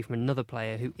defenders away from another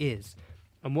player who is.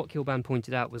 And what Kilban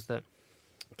pointed out was that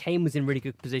Kane was in really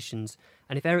good positions,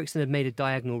 and if Eriksen had made a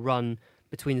diagonal run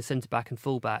between the centre-back and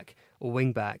full-back or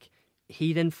wing-back,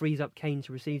 he then frees up Kane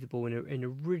to receive the ball in a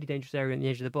really dangerous area on the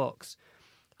edge of the box.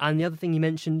 And the other thing he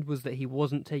mentioned was that he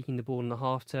wasn't taking the ball on the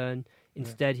half-turn.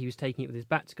 Instead, he was taking it with his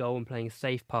back to goal and playing a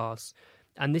safe pass.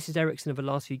 And this is Eriksen of the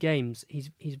last few games. He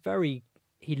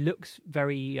looks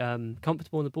very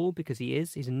comfortable on the ball because he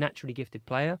is. He's a naturally gifted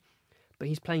player, but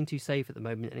he's playing too safe at the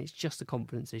moment, and it's just a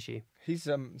confidence issue. He's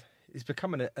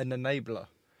becoming an enabler.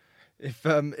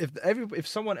 If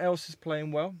someone else is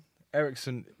playing well,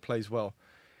 Eriksen plays well.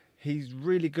 He's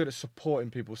really good at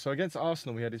supporting people. So against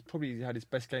Arsenal, he had his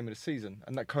best game of the season,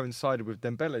 and that coincided with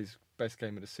Dembele's best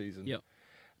game of the season. Yep.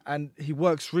 And he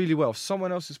works really well. If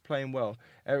someone else is playing well,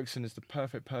 Eriksen is the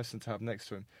perfect person to have next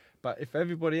to him. But if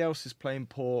everybody else is playing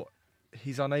poor,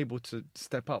 he's unable to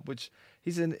step up, which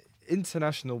he's an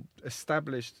international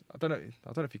established. I don't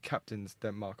know if he captains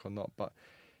Denmark or not, but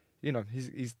you know,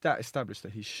 he's that established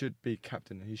that he should be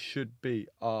captain. He should be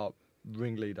our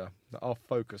ringleader, our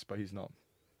focus, but he's not.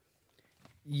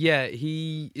 Yeah,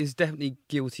 he is definitely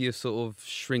guilty of sort of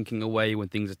shrinking away when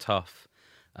things are tough.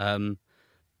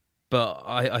 But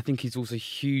I think he's also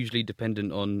hugely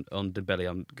dependent on Dembele.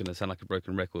 I'm going to sound like a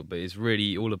broken record, but it's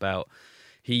really all about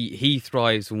he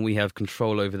thrives when we have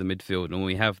control over the midfield, and when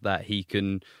we have that, he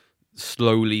can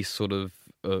slowly sort of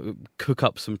cook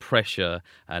up some pressure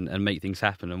and make things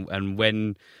happen. And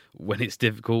when it's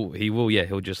difficult,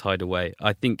 he'll just hide away.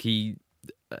 I think he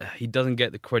doesn't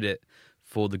get the credit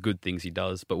for the good things he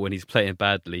does, but when he's playing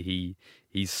badly,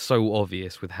 he's so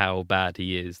obvious with how bad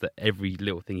he is that every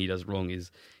little thing he does wrong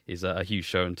is a huge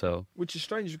show and tell. Which is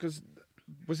strange because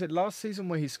was it last season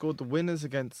where he scored the winners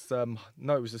against?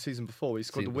 No, it was the season before. He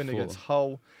scored the winner against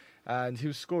Hull, and he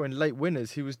was scoring late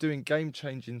winners. He was doing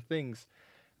game-changing things,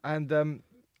 and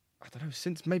I don't know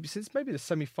since maybe the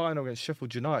semi-final against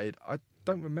Sheffield United. I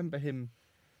don't remember him.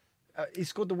 He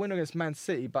scored the winner against Man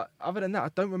City, but other than that, I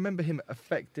don't remember him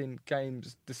affecting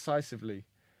games decisively.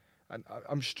 And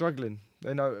I'm struggling.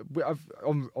 You know,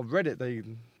 on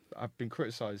Reddit I've been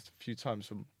criticised a few times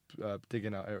for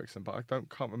digging out Eriksen, but I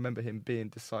can't remember him being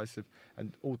decisive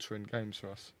and altering games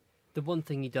for us. The one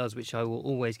thing he does, which I will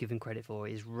always give him credit for,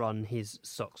 is run his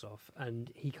socks off, and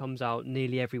he comes out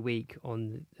nearly every week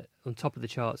on top of the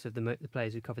charts of the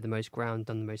players who covered the most ground,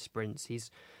 done the most sprints.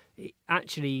 He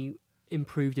actually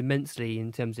improved immensely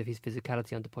in terms of his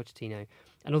physicality under Pochettino.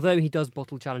 And although he does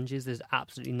bottle challenges, there's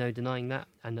absolutely no denying that,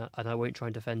 and I won't try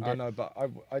and defend it. I know, but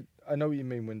I know what you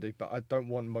mean, Windy, but I don't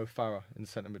want Mo Farah in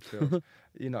centre midfield.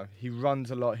 You know, he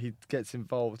runs a lot, he gets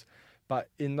involved, but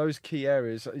in those key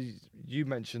areas, you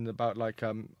mentioned about like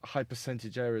high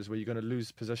percentage areas where you're going to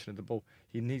lose possession of the ball,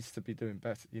 he needs to be doing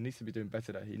better. He needs to be doing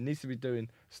better there. He needs to be doing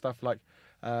stuff like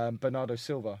Bernardo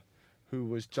Silva, who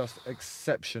was just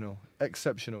exceptional.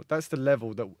 That's the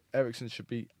level that Eriksen should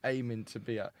be aiming to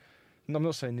be at. And I'm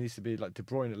not saying he needs to be like De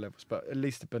Bruyne levels, but at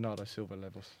least the Bernardo Silva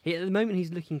levels. At the moment,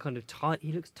 he's looking kind of tired.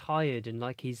 He looks tired and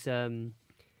like he's, I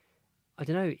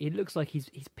don't know, it looks like he's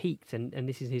peaked and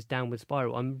this is his downward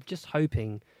spiral. I'm just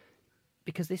hoping,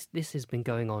 because this has been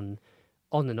going on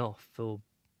and off for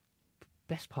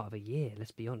best part of a year,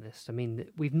 let's be honest. I mean,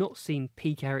 we've not seen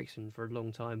peak Eriksen for a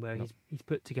long time where he's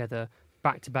put together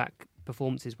back-to-back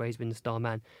performances where he's been the star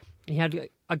man. He had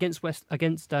against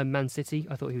Man City,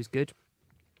 I thought he was good.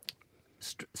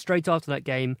 Straight after that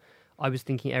game, I was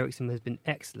thinking Eriksen has been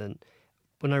excellent.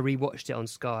 When I rewatched it on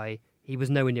Sky, he was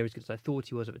nowhere near as good as I thought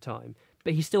he was at the time.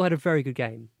 But he still had a very good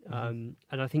game. And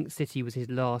I think City was his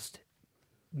last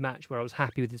match where I was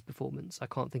happy with his performance. I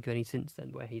can't think of any since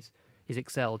then where he's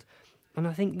excelled. And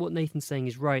I think what Nathan's saying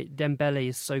is right. Dembele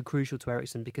is so crucial to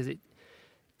Eriksen because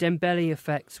Dembele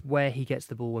affects where he gets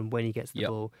the ball and when he gets the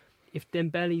ball. If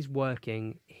Dembele's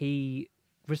working, he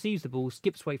receives the ball,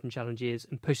 skips away from challenges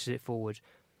and pushes it forward.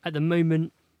 At the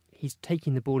moment, he's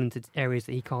taking the ball into areas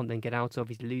that he can't then get out of.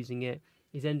 He's losing it.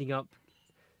 He's ending up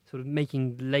sort of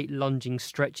making late lunging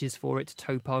stretches for it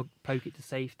to poke it to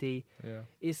safety. Yeah.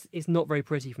 It's not very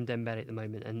pretty from Dembele at the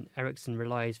moment, and Eriksen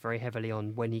relies very heavily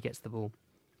on when he gets the ball.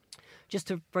 Just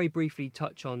to very briefly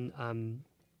touch on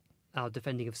our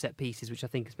defending of set pieces, which I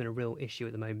think has been a real issue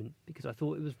at the moment, because I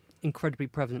thought it was incredibly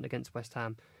prevalent against West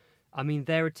Ham. I mean,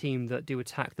 they're a team that do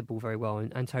attack the ball very well,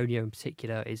 and Antonio in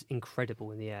particular is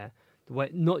incredible in the air. The way,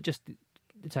 not just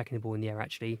attacking the ball in the air,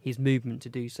 actually, his movement to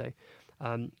do so.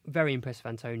 Very impressive,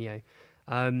 Antonio.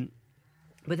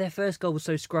 But their first goal was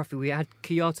so scruffy. We had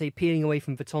Kouyaté peeling away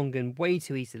from Vertonghen way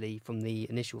too easily from the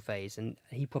initial phase, and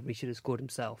he probably should have scored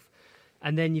himself.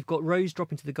 And then you've got Rose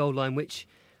dropping to the goal line, which,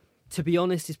 to be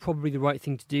honest, is probably the right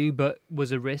thing to do, but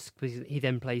was a risk because he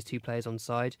then plays 2 players on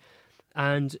side.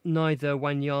 And neither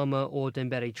Wanyama or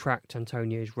Dembele tracked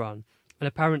Antonio's run. And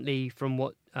apparently, from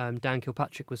what Dan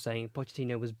Kilpatrick was saying,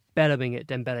 Pochettino was bellowing at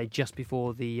Dembele just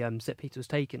before the set piece was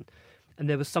taken. And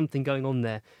there was something going on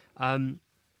there.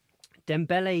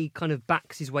 Dembele kind of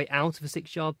backs his way out of a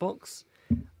 6-yard box.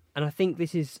 And I think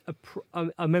this is... I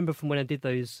remember from when I did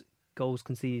those goals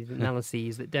conceded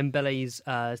analyses that Dembele's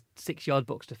 6-yard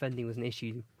box defending was an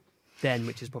issue then,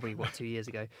 which is probably, 2 years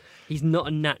ago. He's not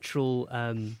a natural...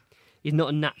 he's not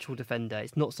a natural defender.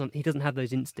 It's not he doesn't have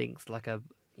those instincts like a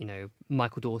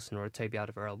Michael Dawson or a Toby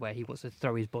Alderweireld where he wants to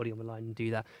throw his body on the line and do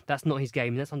that. That's not his game,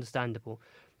 and that's understandable.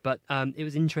 But it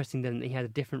was interesting then that he had a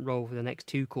different role for the next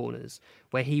 2 corners,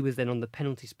 where he was then on the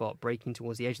penalty spot, breaking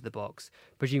towards the edge of the box,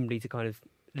 presumably to kind of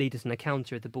lead us in a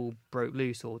counter if the ball broke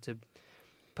loose, or to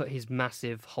put his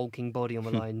massive hulking body on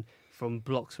the line from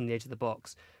blocks from the edge of the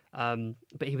box.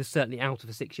 But he was certainly out of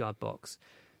a 6-yard box.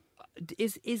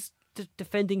 Is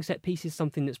defending set pieces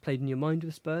something that's played in your mind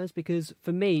with Spurs? Because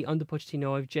for me, under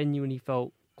Pochettino, I've genuinely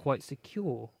felt quite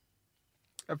secure.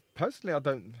 Personally, I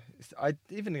don't.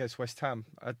 Even against West Ham,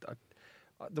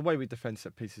 the way we defend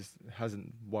set pieces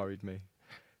hasn't worried me.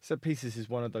 Set pieces is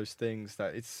one of those things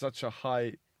that it's such a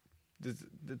high.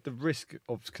 The risk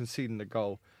of conceding a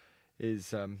goal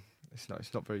is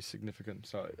it's not very significant.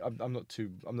 So I'm not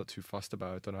too fussed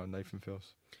about it. I don't know how Nathan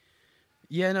feels.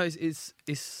 Yeah, no,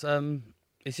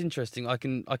 it's interesting. I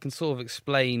can sort of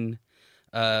explain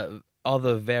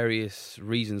other various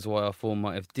reasons why our form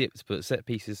might have dipped, but set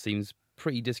pieces seems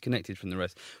pretty disconnected from the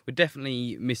rest. We're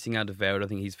definitely missing out of Alderweireld. I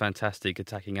think he's fantastic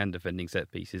attacking and defending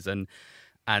set pieces, and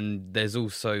there's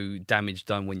also damage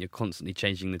done when you're constantly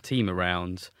changing the team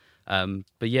around.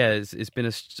 But yeah, it's been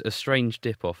a strange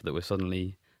dip off that we're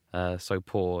suddenly so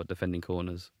poor at defending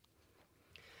corners.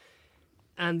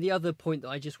 And the other point that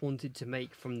I just wanted to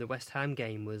make from the West Ham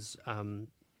game was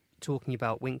talking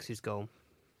about Winks' goal,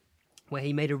 where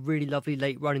he made a really lovely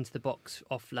late run into the box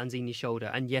off Lanzini's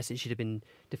shoulder. And yes, it should have been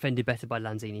defended better by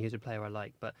Lanzini, who's a player I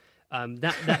like. But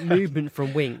that movement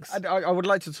from Winks... I would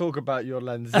like to talk about your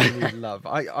Lanzini love.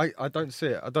 I don't see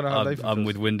it. I don't know how Nathan I'm feels.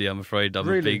 with Windy, I'm afraid. I'm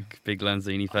Really? a big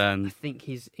Lanzini fan. I think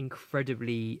he's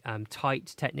incredibly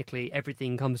tight technically.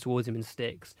 Everything comes towards him and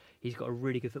sticks. He's got a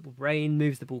really good football brain,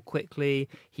 moves the ball quickly.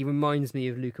 He reminds me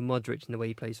of Luka Modric in the way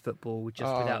he plays football,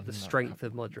 just without the strength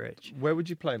of Modric. Where would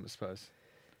you play him at Spurs?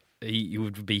 He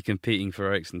would be competing for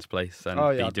Eriksen's place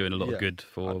and be doing a lot of good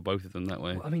for both of them that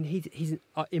way. Well, I mean, he's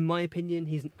in my opinion,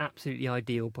 he's an absolutely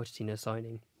ideal Pochettino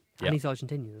signing. And he's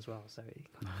Argentinian as well, so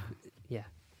yeah.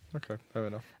 Okay, fair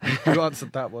enough. You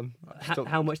answered that one.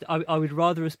 How much? I would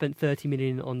rather have spent 30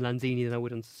 million on Lanzini than I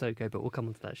would on Sissoko, but we'll come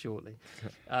on to that shortly.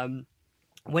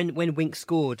 When Winks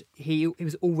scored, he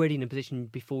was already in a position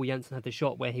before Janssen had the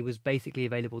shot where he was basically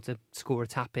available to score a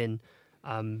tap in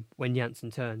when Janssen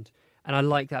turned. And I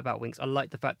like that about Winks. I like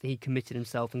the fact that he committed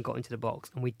himself and got into the box,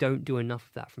 and we don't do enough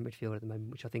of that from midfield at the moment,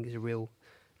 which I think is a real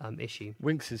issue.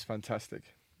 Winks is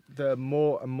fantastic. The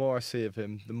more and more I see of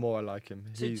him, the more I like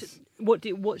him.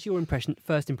 What's your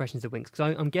first impressions of Winks?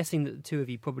 Because I'm guessing that the two of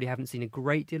you probably haven't seen a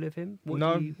great deal of him. What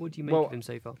do you make of him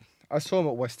so far? I saw him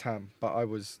at West Ham, but I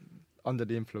was under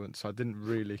the influence. I didn't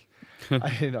really,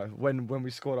 when we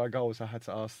scored our goals, I had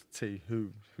to ask T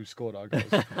who scored our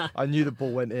goals. I knew the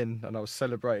ball went in, and I was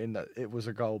celebrating that it was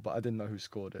a goal, but I didn't know who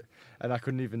scored it, and I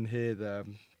couldn't even hear the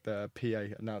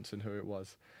PA announcing who it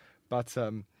was. But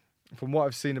from what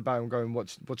I've seen about him,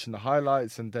 watching the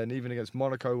highlights, and then even against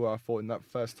Monaco, where I thought in that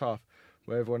first half,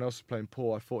 where everyone else was playing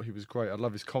poor, I thought he was great. I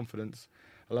love his confidence.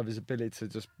 I love his ability to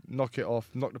just knock it off,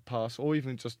 knock the pass, or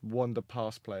even just wander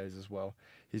past players as well.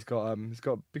 He's got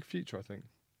a big future, I think.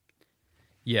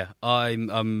 Yeah,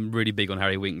 I'm really big on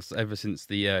Harry Winks. Ever since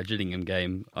the Gillingham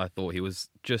game, I thought he was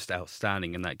just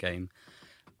outstanding in that game.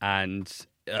 And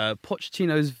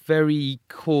Pochettino's very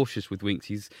cautious with Winks.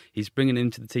 He's bringing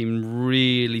him to the team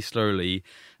really slowly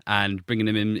and bringing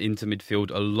him into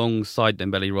midfield alongside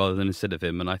Dembele rather than instead of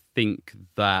him. And I think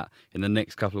that in the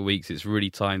next couple of weeks, it's really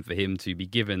time for him to be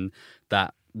given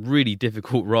that really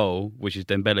difficult role, which is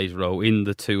Dembele's role in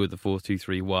the 2 of the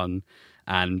 4-2-3-1,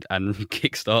 and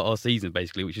kickstart our season,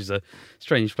 basically, which is a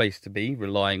strange place to be,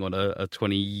 relying on a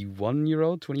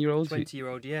 21-year-old, 20-year-old?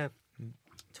 20-year-old, yeah.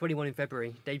 21 in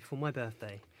February, day before my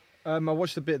birthday. I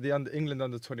watched a bit of the England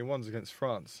under-21s against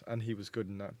France, and he was good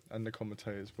in that, and the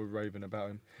commentators were raving about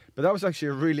him. But that was actually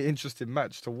a really interesting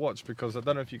match to watch, because I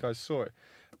don't know if you guys saw it,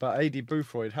 but AD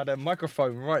Boothroyd had a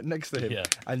microphone right next to him, Yeah.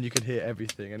 and you could hear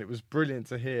everything. And it was brilliant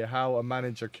to hear how a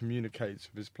manager communicates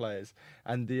with his players,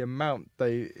 and the amount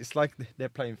it's like they're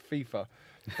playing FIFA,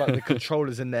 but the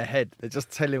controller's in their head. They're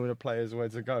just telling the players where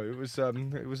to go. It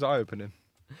was eye-opening.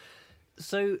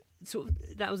 So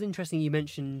that was interesting. You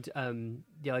mentioned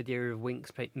the idea of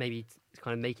Winks maybe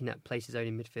kind of making that place his own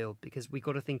in midfield, because we've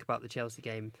got to think about the Chelsea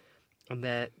game and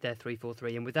their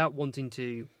 3-4-3. And without wanting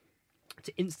to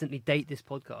instantly date this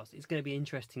podcast, it's going to be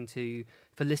interesting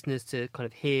for listeners to kind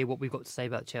of hear what we've got to say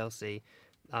about Chelsea,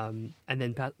 and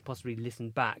then possibly listen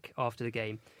back after the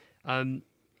game.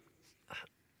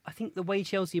 I think the way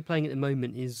Chelsea are playing at the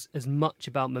moment is as much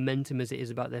about momentum as it is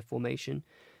about their formation.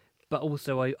 But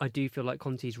also, I do feel like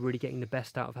Conte's really getting the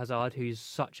best out of Hazard, who's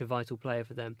such a vital player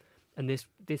for them. And this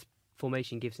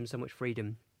formation gives him so much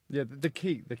freedom. Yeah, the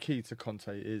key to Conte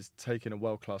is taking a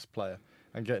world-class player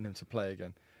and getting him to play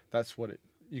again. That's what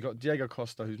you got Diego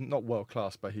Costa, who's not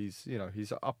world-class, but he's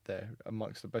up there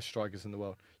amongst the best strikers in the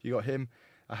world. You got him,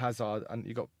 a Hazard, and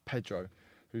you got Pedro,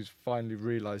 who's finally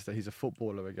realised that he's a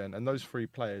footballer again. And those three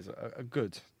players are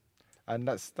good. And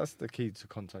that's the key to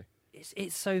Conte.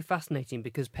 It's so fascinating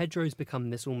because Pedro's become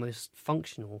this almost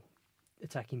functional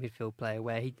attacking midfield player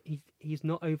where he's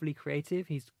not overly creative.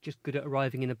 He's just good at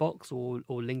arriving in a box or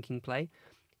linking play.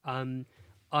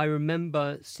 I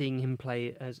remember seeing him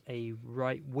play as a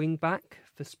right wing back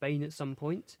for Spain at some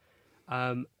point.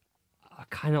 I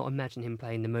cannot imagine him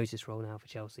playing the Moses role now for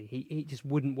Chelsea. He just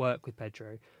wouldn't work with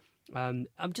Pedro. I'm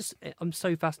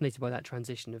so fascinated by that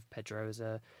transition of Pedro as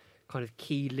a kind of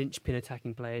key linchpin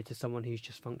attacking player to someone who's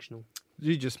just functional.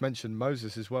 You just mentioned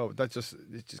Moses as well. It's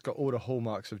just got all the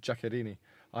hallmarks of Giaccherini.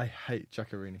 I hate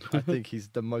Giaccherini. I think he's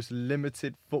the most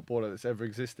limited footballer that's ever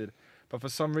existed. But for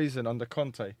some reason, under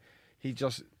Conte, he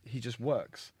just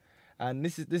works. And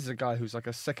this is a guy who's like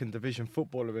a second division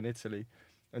footballer in Italy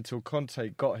until Conte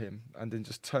got him and then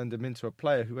just turned him into a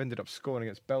player who ended up scoring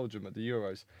against Belgium at the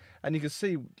Euros. And you can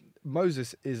see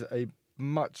Moses is a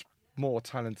much more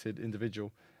talented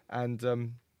individual. And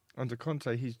under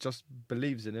Conte, he just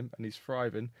believes in him and he's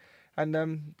thriving.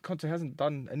 And Conte hasn't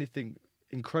done anything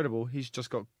incredible. He's just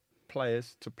got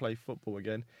players to play football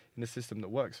again in a system that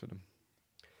works for them.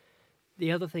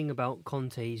 The other thing about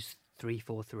Conte's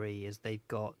 3-4-3 is they've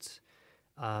got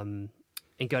N'Golo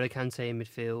Kante in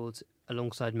midfield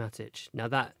alongside Matic. Now,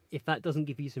 if that doesn't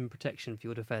give you some protection for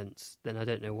your defence, then I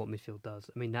don't know what midfield does.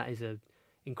 I mean, that is a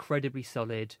incredibly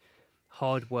solid,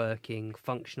 hard-working,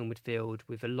 functional midfield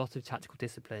with a lot of tactical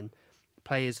discipline.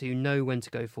 Players who know when to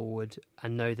go forward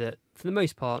and know that, for the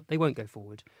most part, they won't go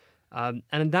forward. And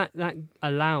that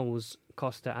allows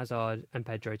Costa, Hazard and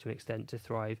Pedro to an extent to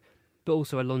thrive, but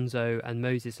also Alonso and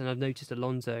Moses. And I've noticed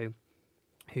Alonso,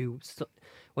 who,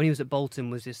 when he was at Bolton,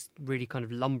 was this really kind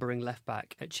of lumbering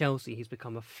left-back. At Chelsea, he's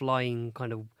become a flying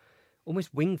kind of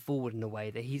almost wing forward in a way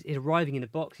that he's arriving in the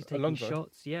box, he's taking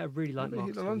shots. Yeah, I really like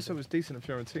Marcus Alonso was decent at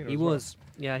Fiorentina. He was.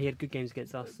 Yeah, he had good games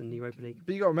against us in the Europa League.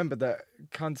 But you got to remember that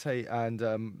Kante and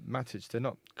Matic, they're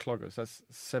not cloggers. That's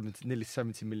nearly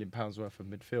 £70 million worth of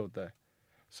midfield there.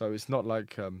 So it's not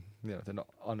like they're not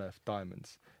unearthed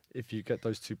diamonds. If you get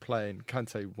those two playing,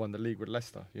 Kante won the league with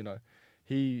Leicester.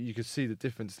 You could see the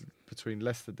difference between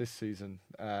Leicester this season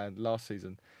and last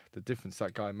season. The difference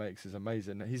that guy makes is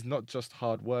amazing. He's not just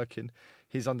hard working;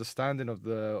 his understanding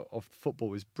of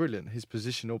football is brilliant. His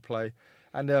positional play,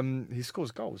 and he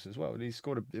scores goals as well. And he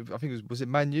scored I think was it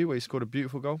Man U where he scored a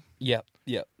beautiful goal. Yeah.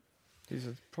 He's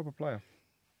a proper player.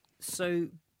 So,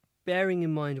 bearing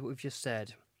in mind what we've just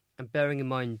said, and bearing in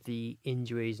mind the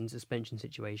injuries and suspension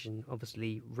situation,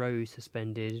 obviously Rose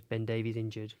suspended, Ben Davies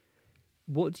injured.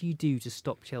 What do you do to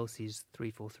stop Chelsea's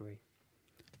 3-4-3?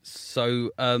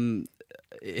 So the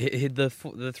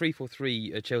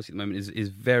 3-4-3 at Chelsea at the moment is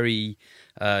very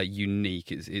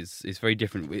unique. It's very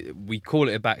different. We call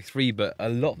it a back three, but a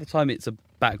lot of the time it's a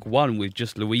back one with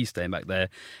just Luiz staying back there,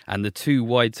 and the two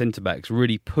wide centre backs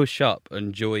really push up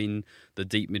and join the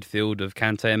deep midfield of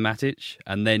Kante and Matic.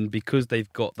 And then because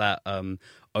they've got that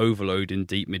overload in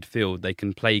deep midfield, they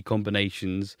can play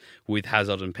combinations with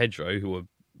Hazard and Pedro, who are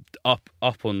up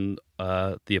on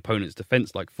the opponent's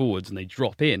defence like forwards, and they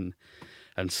drop in,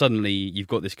 and suddenly you've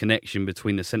got this connection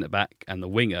between the centre-back and the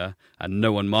winger and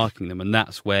no one marking them, and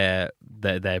that's where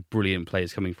their brilliant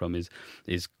players coming from is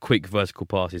quick vertical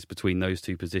passes between those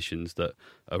two positions that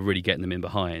are really getting them in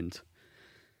behind.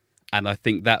 And I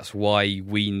think that's why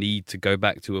we need to go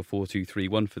back to a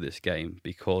 4-2-3-1 for this game,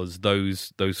 because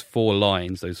those 4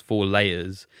 lines, those 4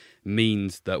 layers,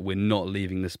 means that we're not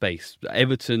leaving the space.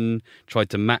 Everton tried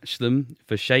to match them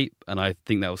for shape, and I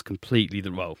think that was completely the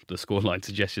scoreline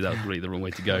suggested that was really the wrong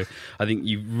way to go. I think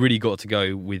you've really got to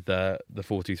go with the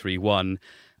 4-2-3-1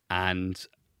 and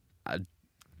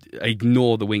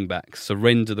ignore the wing backs,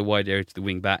 surrender the wide area to the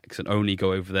wing backs, and only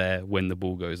go over there when the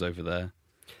ball goes over there.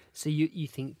 So you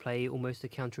think play almost a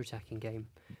counter-attacking game,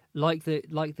 like the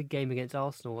game against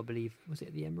Arsenal, I believe, was it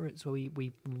at the Emirates, where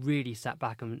we really sat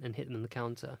back and hit them on the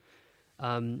counter.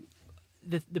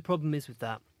 The problem is with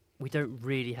that, we don't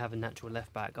really have a natural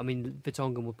left back. I mean,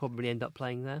 Vertonghen will probably end up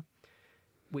playing there,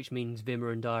 which means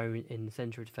Wimmer and Dyer in the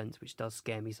centre of defence, which does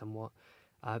scare me somewhat.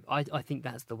 I think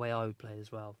that's the way I would play as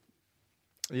well.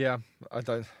 Yeah, I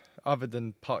don't. Other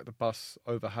than park the bus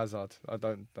over Hazard, I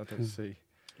don't see.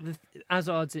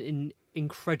 Hazard's in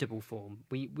incredible form.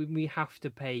 We have to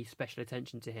pay special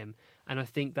attention to him, and I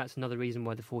think that's another reason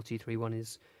why the 4-2-3-1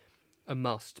 is a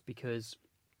must, because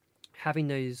having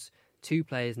those 2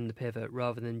 players in the pivot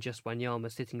rather than just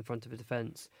Wanyama sitting in front of a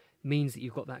defence means that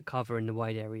you've got that cover in the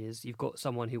wide areas. You've got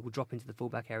someone who will drop into the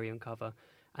fullback area and cover,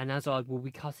 and Hazard will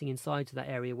be cutting inside to that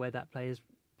area where that player is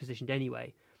positioned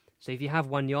anyway. So if you have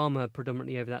Wanyama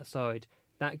predominantly over that side,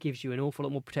 that gives you an awful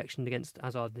lot more protection against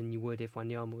Hazard than you would if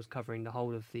Wanyama was covering the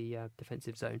whole of the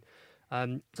defensive zone.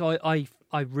 So I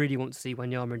really want to see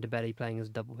Wanyama and Dembele playing as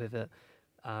a double pivot,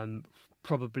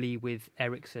 probably with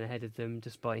Eriksen ahead of them,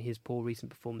 despite his poor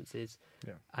recent performances.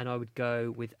 Yeah. And I would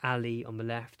go with Ali on the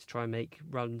left to try and make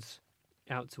runs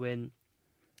out to in.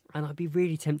 And I'd be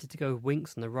really tempted to go with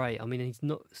Winks on the right. I mean, he's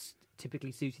not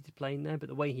typically suited to playing there, but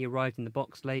the way he arrived in the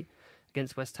box late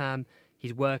against West Ham,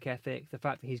 his work ethic, the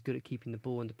fact that he's good at keeping the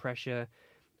ball under pressure,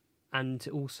 and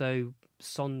also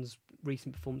Son's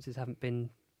recent performances haven't been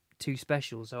too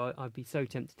special, so I'd be so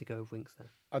tempted to go with Winks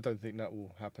there. I don't think that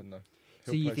will happen, though.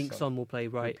 So you think Son will play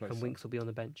right and Winks will be on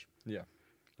the bench? Yeah,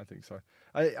 I think so.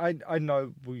 I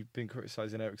know we've been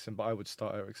criticising Eriksen, but I would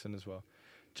start Eriksen as well,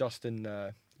 just in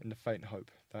the faint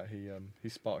hope that he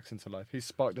sparks into life. He's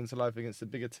sparked into life against the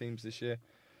bigger teams this year.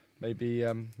 Maybe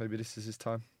this is his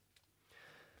time.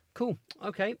 Cool.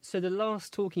 Okay, so the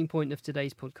last talking point of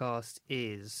today's podcast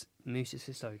is Moussa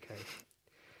Sissoko.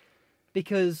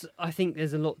 Because I think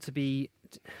there's a lot to be...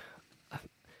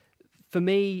 For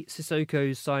me,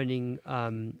 Sissoko's signing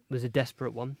was a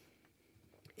desperate one.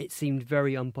 It seemed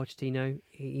very un-Pochettino.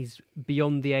 He's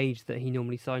beyond the age that he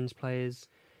normally signs players.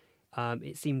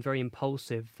 It seemed very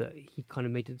impulsive that he kind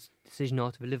of made a decision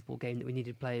after the Liverpool game that we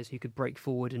needed players who could break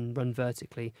forward and run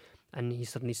vertically, and he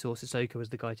suddenly saw Sissoko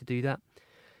as the guy to do that.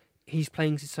 He's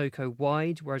playing Sissoko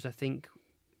wide, whereas I think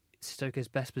Sissoko's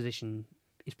best position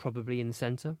is probably in the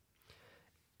centre.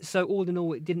 So all in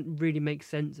all, it didn't really make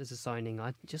sense as a signing.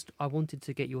 I wanted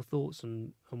to get your thoughts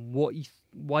on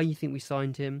why you think we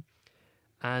signed him,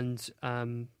 and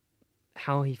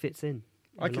how he fits in.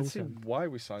 I can see why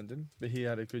we signed him. But he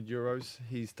had a good Euros.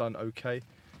 He's done okay.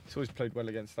 He's always played well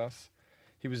against us.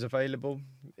 He was available.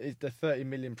 The 30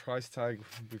 million price tag,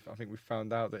 I think we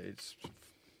found out that it's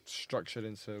structured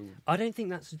into... I don't think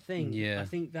that's the thing. Yeah. I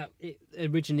think that it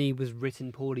originally was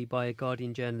written poorly by a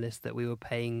Guardian journalist that we were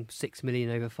paying 6 million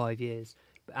over 5 years.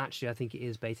 But actually, I think it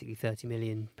is basically 30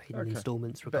 million paid in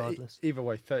instalments regardless. But either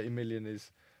way, 30 million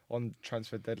is on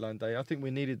transfer deadline day. I think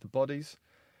we needed the bodies.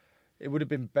 It would have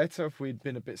been better if we'd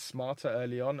been a bit smarter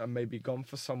early on and maybe gone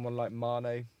for someone like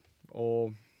Mane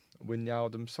or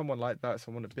Wijnaldum, someone like that,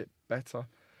 someone a bit better.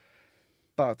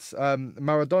 But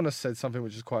Maradona said something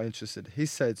which is quite interesting. He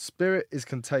said, "Spirit is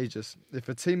contagious. If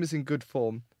a team is in good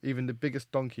form, even the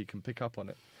biggest donkey can pick up on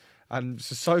it." And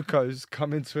Sissoko's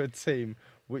come into a team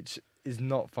which is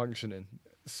not functioning.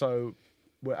 So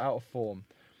we're out of form.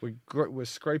 We're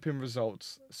scraping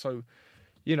results. So,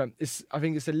 you know, I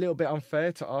think it's a little bit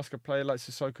unfair to ask a player like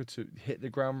Sissoko to hit the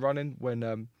ground running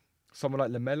when someone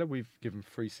like Lamela, we've given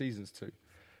 3 seasons to.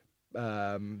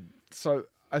 So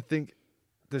I think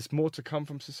there's more to come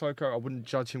from Sissoko. I wouldn't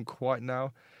judge him quite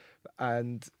now,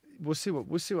 and we'll see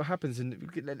what happens. And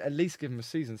at least give him a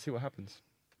season, see what happens.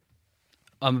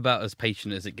 I'm about as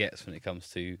patient as it gets when it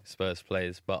comes to Spurs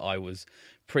players, but I was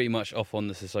pretty much off on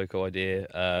the Sissoko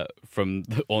idea from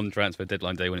on transfer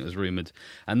deadline day when it was rumoured,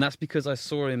 and that's because I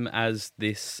saw him as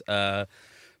this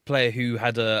player who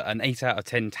had an 8 out of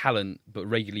 10 talent, but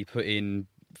regularly put in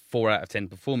 4 out of 10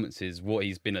 performances. What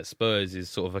he's been at Spurs is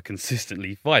sort of a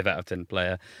consistently 5 out of 10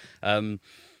 player.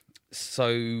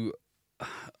 So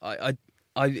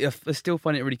I still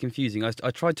find it really confusing.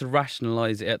 I tried to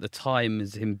rationalise it at the time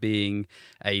as him being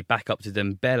a backup to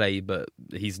Dembele, but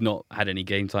he's not had any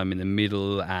game time in the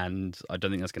middle, and I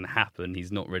don't think that's going to happen.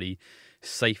 He's not really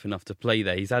safe enough to play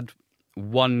there. He's had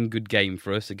one good game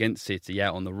for us against City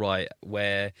out on the right,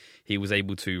 where he was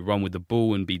able to run with the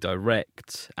ball and be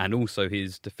direct, and also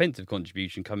his defensive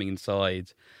contribution coming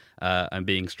inside and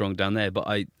being strong down there.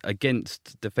 But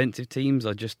against defensive teams,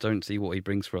 I just don't see what he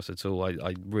brings for us at all.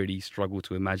 I really struggle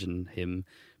to imagine him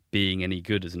being any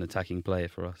good as an attacking player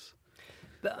for us.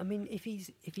 But I mean, if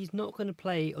he's not going to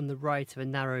play on the right of a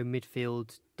narrow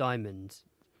midfield diamond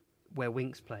where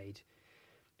Winks played,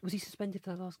 was he suspended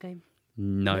for that last game?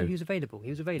 No, he was available. He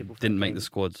was available. Didn't make the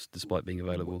squads despite being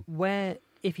available. Where,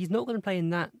 if he's not going to play in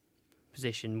that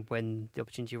position when the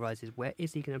opportunity arises, where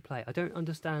is he going to play? I don't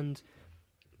understand.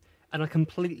 And I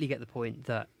completely get the point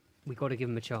that we got to give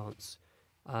him a chance.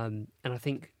 And I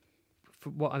think, for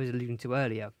what I was alluding to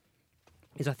earlier,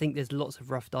 is I think there's lots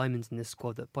of rough diamonds in this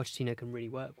squad that Pochettino can really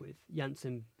work with.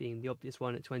 Janssen being the obvious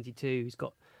one at 22. He's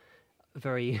got a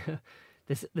very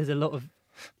there's a lot of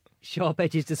sharp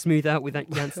edges to smooth out with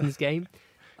Janssen's game.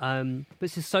 But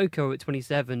Sissoko at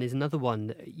 27 is another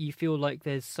one. You feel like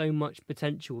there's so much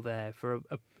potential there for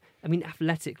I mean,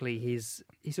 athletically, he's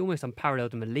almost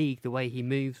unparalleled in the league, the way he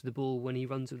moves the ball when he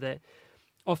runs with it.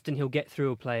 Often he'll get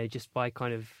through a player just by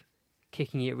kind of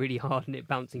kicking it really hard and it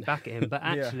bouncing back at him. But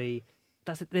actually,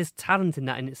 there's talent in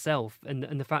that in itself, and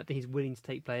the fact that he's willing to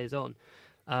take players on.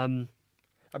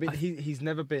 I mean, he's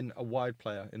never been a wide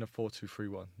player in a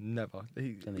 4-2-3-1. Never.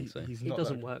 It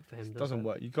doesn't work for him. It doesn't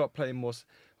work. You've got to play him more,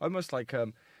 almost like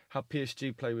how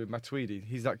PSG play with Matuidi.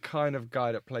 He's that kind of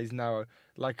guy that plays narrow,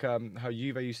 like how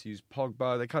Juve used to use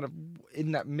Pogba. They're kind of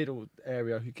in that middle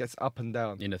area who gets up and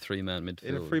down. In a three-man midfield.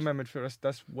 In a three-man midfield,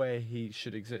 that's where he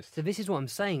should exist. So this is what I'm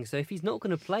saying. So if he's not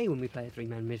going to play when we play a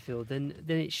three-man midfield, then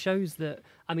it shows that,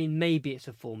 I mean, maybe it's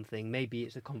a form thing, maybe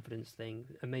it's a confidence thing,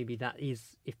 and maybe that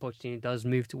is, if Pochettino does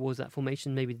move towards that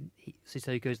formation, maybe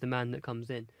Sissoko's the man that comes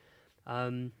in.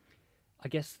 I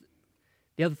guess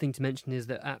the other thing to mention is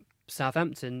that at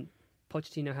Southampton,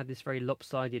 Pochettino had this very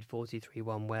lopsided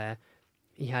 4-2-3-1 where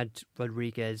he had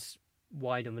Rodriguez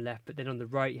wide on the left, but then on the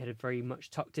right he had a very much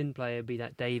tucked in player, be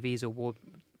that Davies or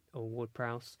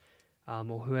Ward-Prowse,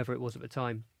 or whoever it was at the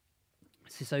time.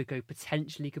 Sissoko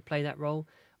potentially could play that role.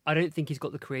 I don't think he's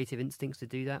got the creative instincts to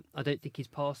do that. I don't think his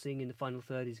passing in the final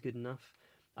third is good enough.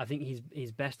 I think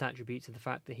his best attributes are the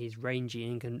fact that he's rangy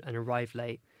and can arrive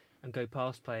late and go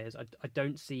past players. I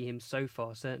don't see him so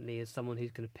far, certainly, as someone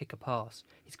who's going to pick a pass.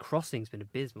 His crossing's been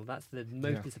abysmal. That's the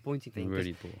most disappointing thing.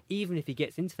 Really poor. Even if he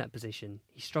gets into that position,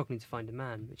 he's struggling to find a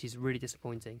man, which is really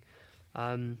disappointing.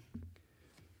 I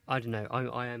don't know.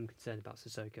 I am concerned about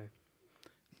Sissoko.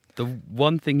 The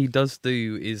one thing he does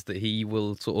do is that he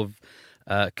will sort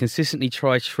of consistently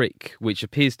try a trick which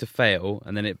appears to fail,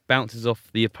 and then it bounces off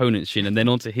the opponent's shin and then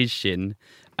onto his shin,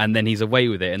 and then he's away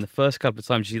with it. And the first couple of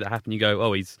times you see that happen, you go,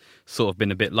 oh, he's sort of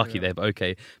been a bit lucky there, but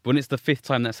okay. But when it's the fifth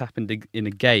time that's happened in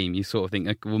a game, you sort of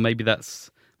think, well, maybe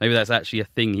that's actually a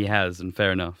thing he has, and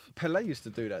fair enough. Pelé used to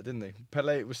do that, didn't he?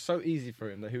 Pelé, it was so easy for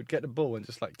him that he would get the ball and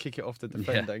just like kick it off the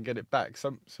defender and get it back.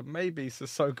 So maybe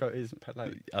Sissoko is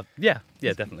Pelé. Yeah,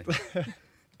 definitely.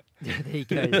 There you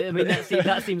go. I mean,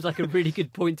 that seems like a really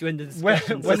good point to end the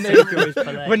discussion. When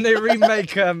they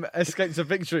remake Escape to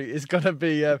Victory, it's going to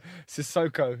be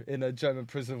Sissoko in a German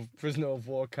prisoner of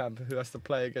war camp who has to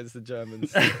play against the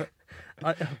Germans.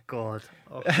 Oh God!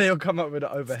 And he'll come up with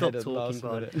an overhead at Stop last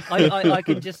talking minute. about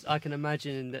it. I can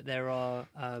imagine that there are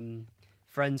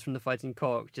friends from the Fighting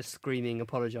Cock just screaming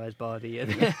 "Apologise, Bardi"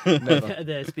 at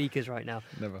their speakers right now.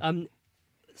 Never.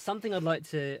 Something I'd like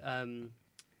to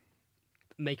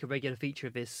make a regular feature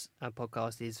of this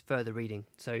podcast is further reading.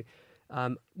 So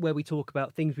where we talk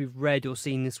about things we've read or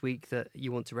seen this week that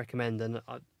you want to recommend. And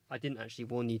I didn't actually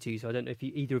warn you to, so I don't know if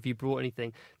either of you brought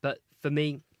anything. But for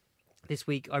me, this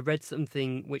week I read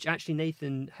something which actually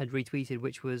Nathan had retweeted,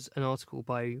 which was an article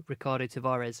by Ricardo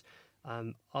Tavares,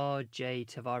 RJ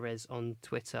Tavares on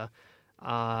Twitter.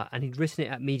 And he'd written it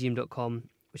at medium.com,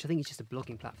 which I think is just a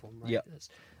blogging platform, right? Yeah.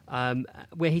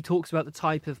 Where he talks about the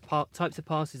types of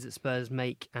passes that Spurs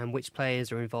make and which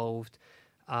players are involved.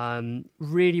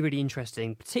 Really, really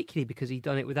interesting, particularly because he'd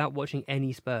done it without watching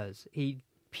any Spurs. He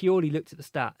purely looked at the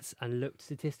stats and looked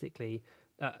statistically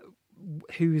at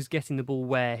who's getting the ball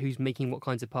where, who's making what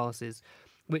kinds of passes,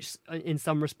 which in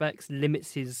some respects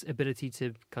limits his ability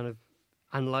to kind of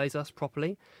analyse us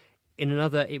properly. In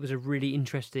another, it was a really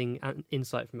interesting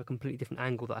insight from a completely different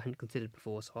angle that I hadn't considered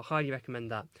before, so I highly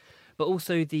recommend that. But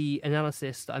also the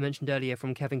analysis that I mentioned earlier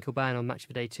from Kevin Kilban on Match of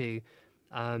the Day 2.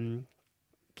 Kevin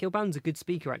Kilban's a good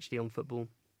speaker actually on football.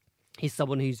 He's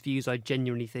someone whose views I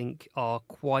genuinely think are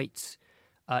quite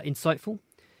insightful,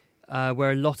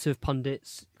 where a lot of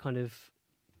pundits kind of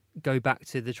go back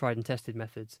to the tried and tested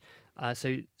methods.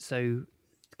 So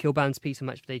Kilban's piece on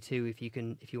Match of Day 2, if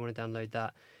you want to download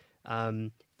that.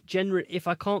 If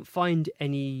I can't find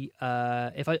any,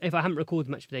 if I haven't recorded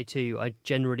Match of Day 2, I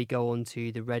generally go on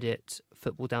to the Reddit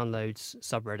Football Downloads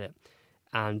subreddit,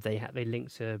 and they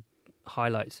link to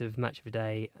highlights of Match of the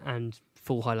Day and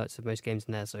full highlights of most games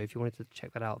in there. So if you wanted to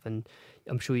check that out, then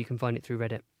I'm sure you can find it through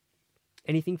Reddit.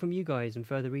 Anything from you guys and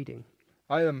further reading?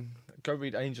 I go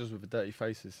read Angels with the Dirty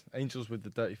Faces. Angels with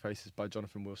the Dirty Faces by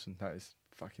Jonathan Wilson. That is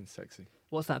fucking sexy.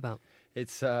 What's that about?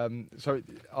 It's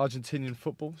Argentinian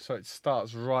football. So it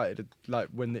starts right at like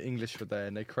when the English were there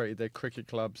and they created their cricket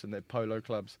clubs and their polo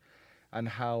clubs, and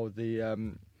how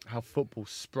how football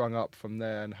sprung up from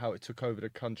there and how it took over the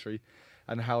country,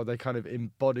 and how they kind of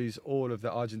embodies all of the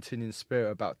Argentinian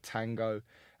spirit about tango,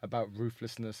 about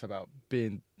ruthlessness, about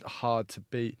being hard to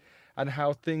beat, and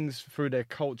how things through their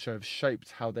culture have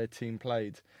shaped how their team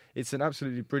played. It's an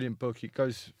absolutely brilliant book. It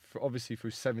goes obviously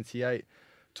through 78,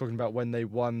 talking about when they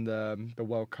won the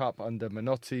World Cup under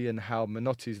Menotti, and how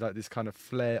Menotti's like this kind of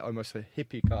flair, almost a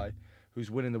hippie guy who's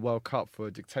winning the World Cup for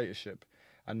a dictatorship,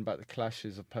 and about the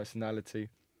clashes of personality.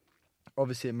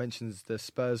 Obviously, it mentions the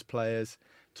Spurs players,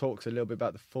 talks a little bit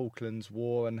about the Falklands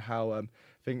War, and how I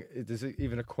think there's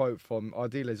even a quote from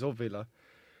Ardiles Ovila,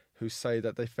 who say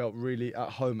that they felt really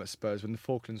at home at Spurs when the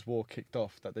Falklands War kicked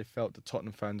off, that they felt the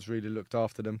Tottenham fans really looked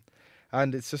after them.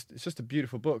 And it's just a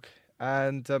beautiful book.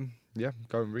 And go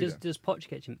and read it. Does Poch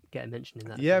get a mention in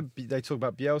that? Yeah, they talk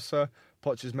about Bielsa.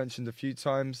 Poch is mentioned a few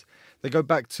times. They go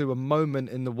back to a moment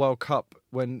in the World Cup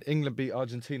when England beat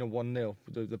Argentina 1-0,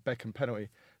 the Beckham penalty.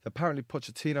 Apparently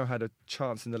Pochettino had a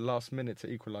chance in the last minute to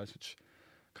equalise, which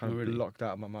kind of blocked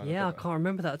out of my mind. Yeah, I can't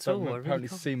remember that at all. Apparently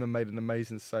Seaman made an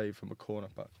amazing save from a corner,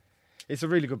 but it's a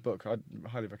really good book. I'd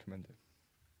highly recommend it.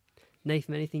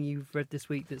 Nathan, anything you've read this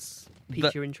week that's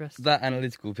piqued your interest? That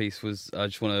analytical piece was, I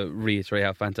just want to reiterate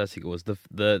how fantastic it was.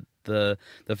 The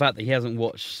fact that he hasn't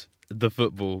watched the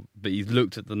football, but he's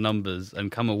looked at the numbers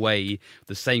and come away with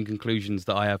the same conclusions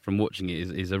that I have from watching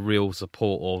it is a real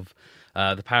support of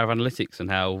the power of analytics and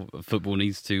how football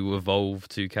needs to evolve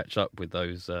to catch up with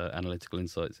those analytical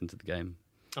insights into the game.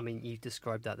 I mean, you've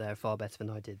described that there far better than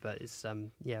I did, but it's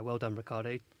well done,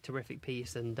 Ricardo. Terrific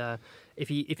piece, and if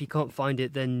you can't find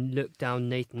it, then look down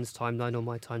Nathan's timeline or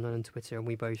my timeline on Twitter, and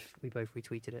we both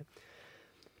retweeted it.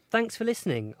 Thanks for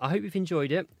listening. I hope you've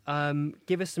enjoyed it.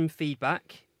 Give us some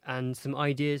feedback and some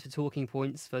ideas for talking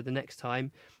points for the next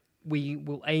time. We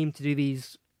will aim to do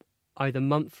these either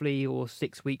monthly or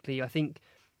 6 weekly. I think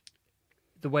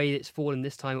the way it's fallen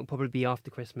this time will probably be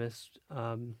after Christmas.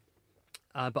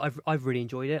 But I've really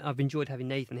enjoyed it. I've enjoyed having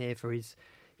Nathan here for his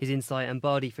insight, and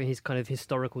Bardi for his kind of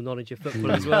historical knowledge of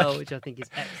football as well, which I think is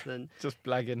excellent. Just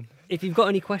blagging. If you've got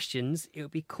any questions, it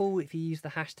would be cool if you use the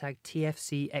hashtag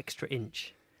TFC Extra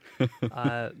Inch.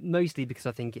 Mostly because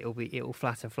I think it'll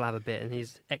flatter Flav a bit and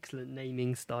his excellent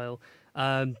naming style.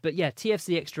 But yeah,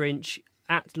 TFC Extra Inch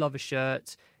at Love a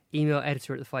Shirt. Email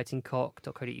editor at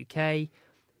thefightingcock.co.uk.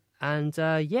 And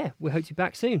we hope to be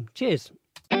back soon. Cheers.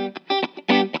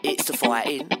 It's the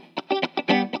fighting.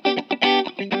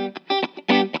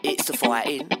 It's the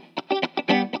fighting.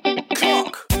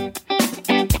 Cock.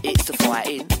 It's the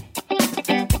fighting.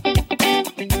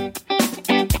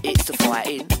 It's the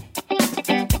fighting.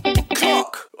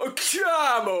 Cock.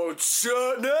 Come on,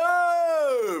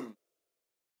 Tottenham.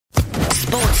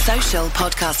 Sports Social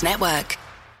Podcast Network.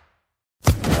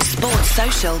 Sports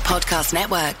Social Podcast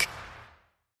Network.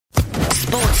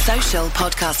 Sports Social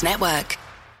Podcast Network.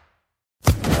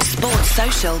 Sports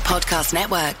Social Podcast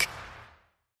Network.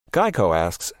 Geico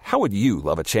asks, how would you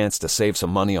love a chance to save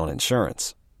some money on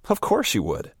insurance? Of course you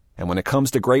would. And when it comes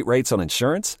to great rates on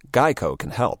insurance, Geico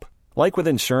can help. Like with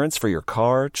insurance for your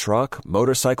car, truck,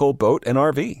 motorcycle, boat, and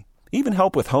RV. Even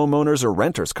help with homeowners or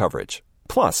renters coverage.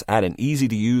 Plus, add an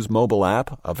easy-to-use mobile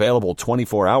app, available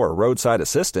 24-hour roadside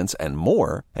assistance, and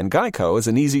more, and Geico is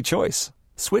an easy choice.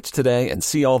 Switch today and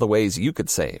see all the ways you could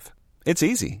save. It's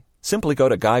easy. Simply go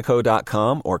to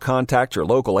geico.com or contact your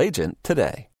local agent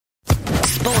today.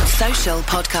 Sports Social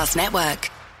Podcast Network.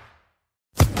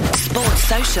 Sports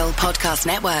Social Podcast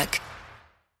Network.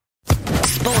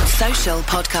 Sports Social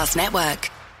Podcast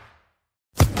Network.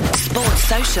 Sports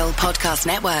Social Podcast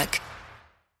Network.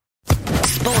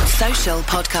 Sports Social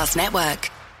Podcast Network.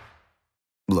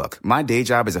 Look, my day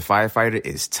job as a firefighter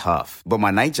is tough, but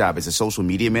my night job as a social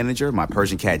media manager, my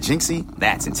Persian cat Jinxie,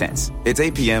 that's intense. It's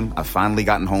 8 p.m., I've finally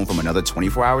gotten home from another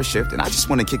 24-hour shift, and I just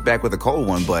want to kick back with a cold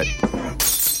one, but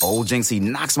Old Jinxie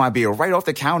knocks my beer right off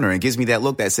the counter and gives me that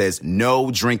look that says, no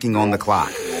drinking on the clock.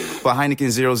 But Heineken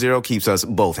 0.0 keeps us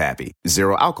both happy.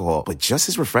 Zero alcohol, but just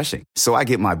as refreshing. So I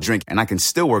get my drink and I can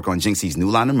still work on Jinxie's new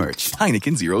line of merch.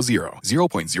 Heineken 0.0,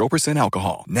 0.0%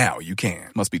 alcohol. Now you can.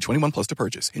 Must be 21 plus to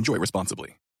purchase. Enjoy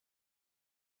responsibly.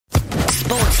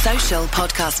 Sports Social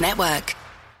Podcast Network.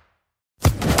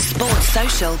 Sports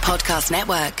Social Podcast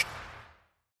Network.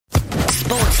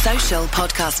 Sports Social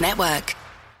Podcast Network.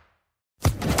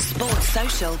 Sports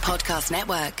Social Podcast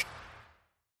Network.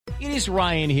 It is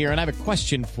Ryan here, and I have a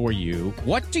question for you.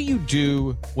 What do you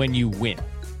do when you win?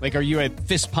 Like, are you a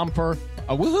fist pumper,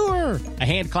 a woohooer, a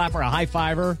hand clapper, a high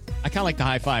fiver? I kind of like the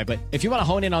high five, but if you want to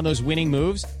hone in on those winning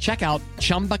moves, check out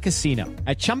Chumba Casino.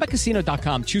 At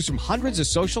ChumbaCasino.com, choose from hundreds of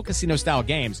social casino-style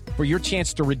games for your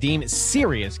chance to redeem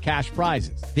serious cash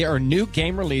prizes. There are new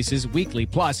game releases weekly,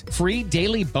 plus free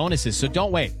daily bonuses, so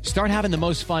don't wait. Start having the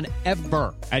most fun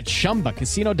ever at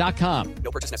ChumbaCasino.com.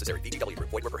 No purchase necessary. VGW.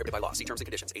 Void where prohibited by law. See terms and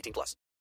conditions. 18 plus.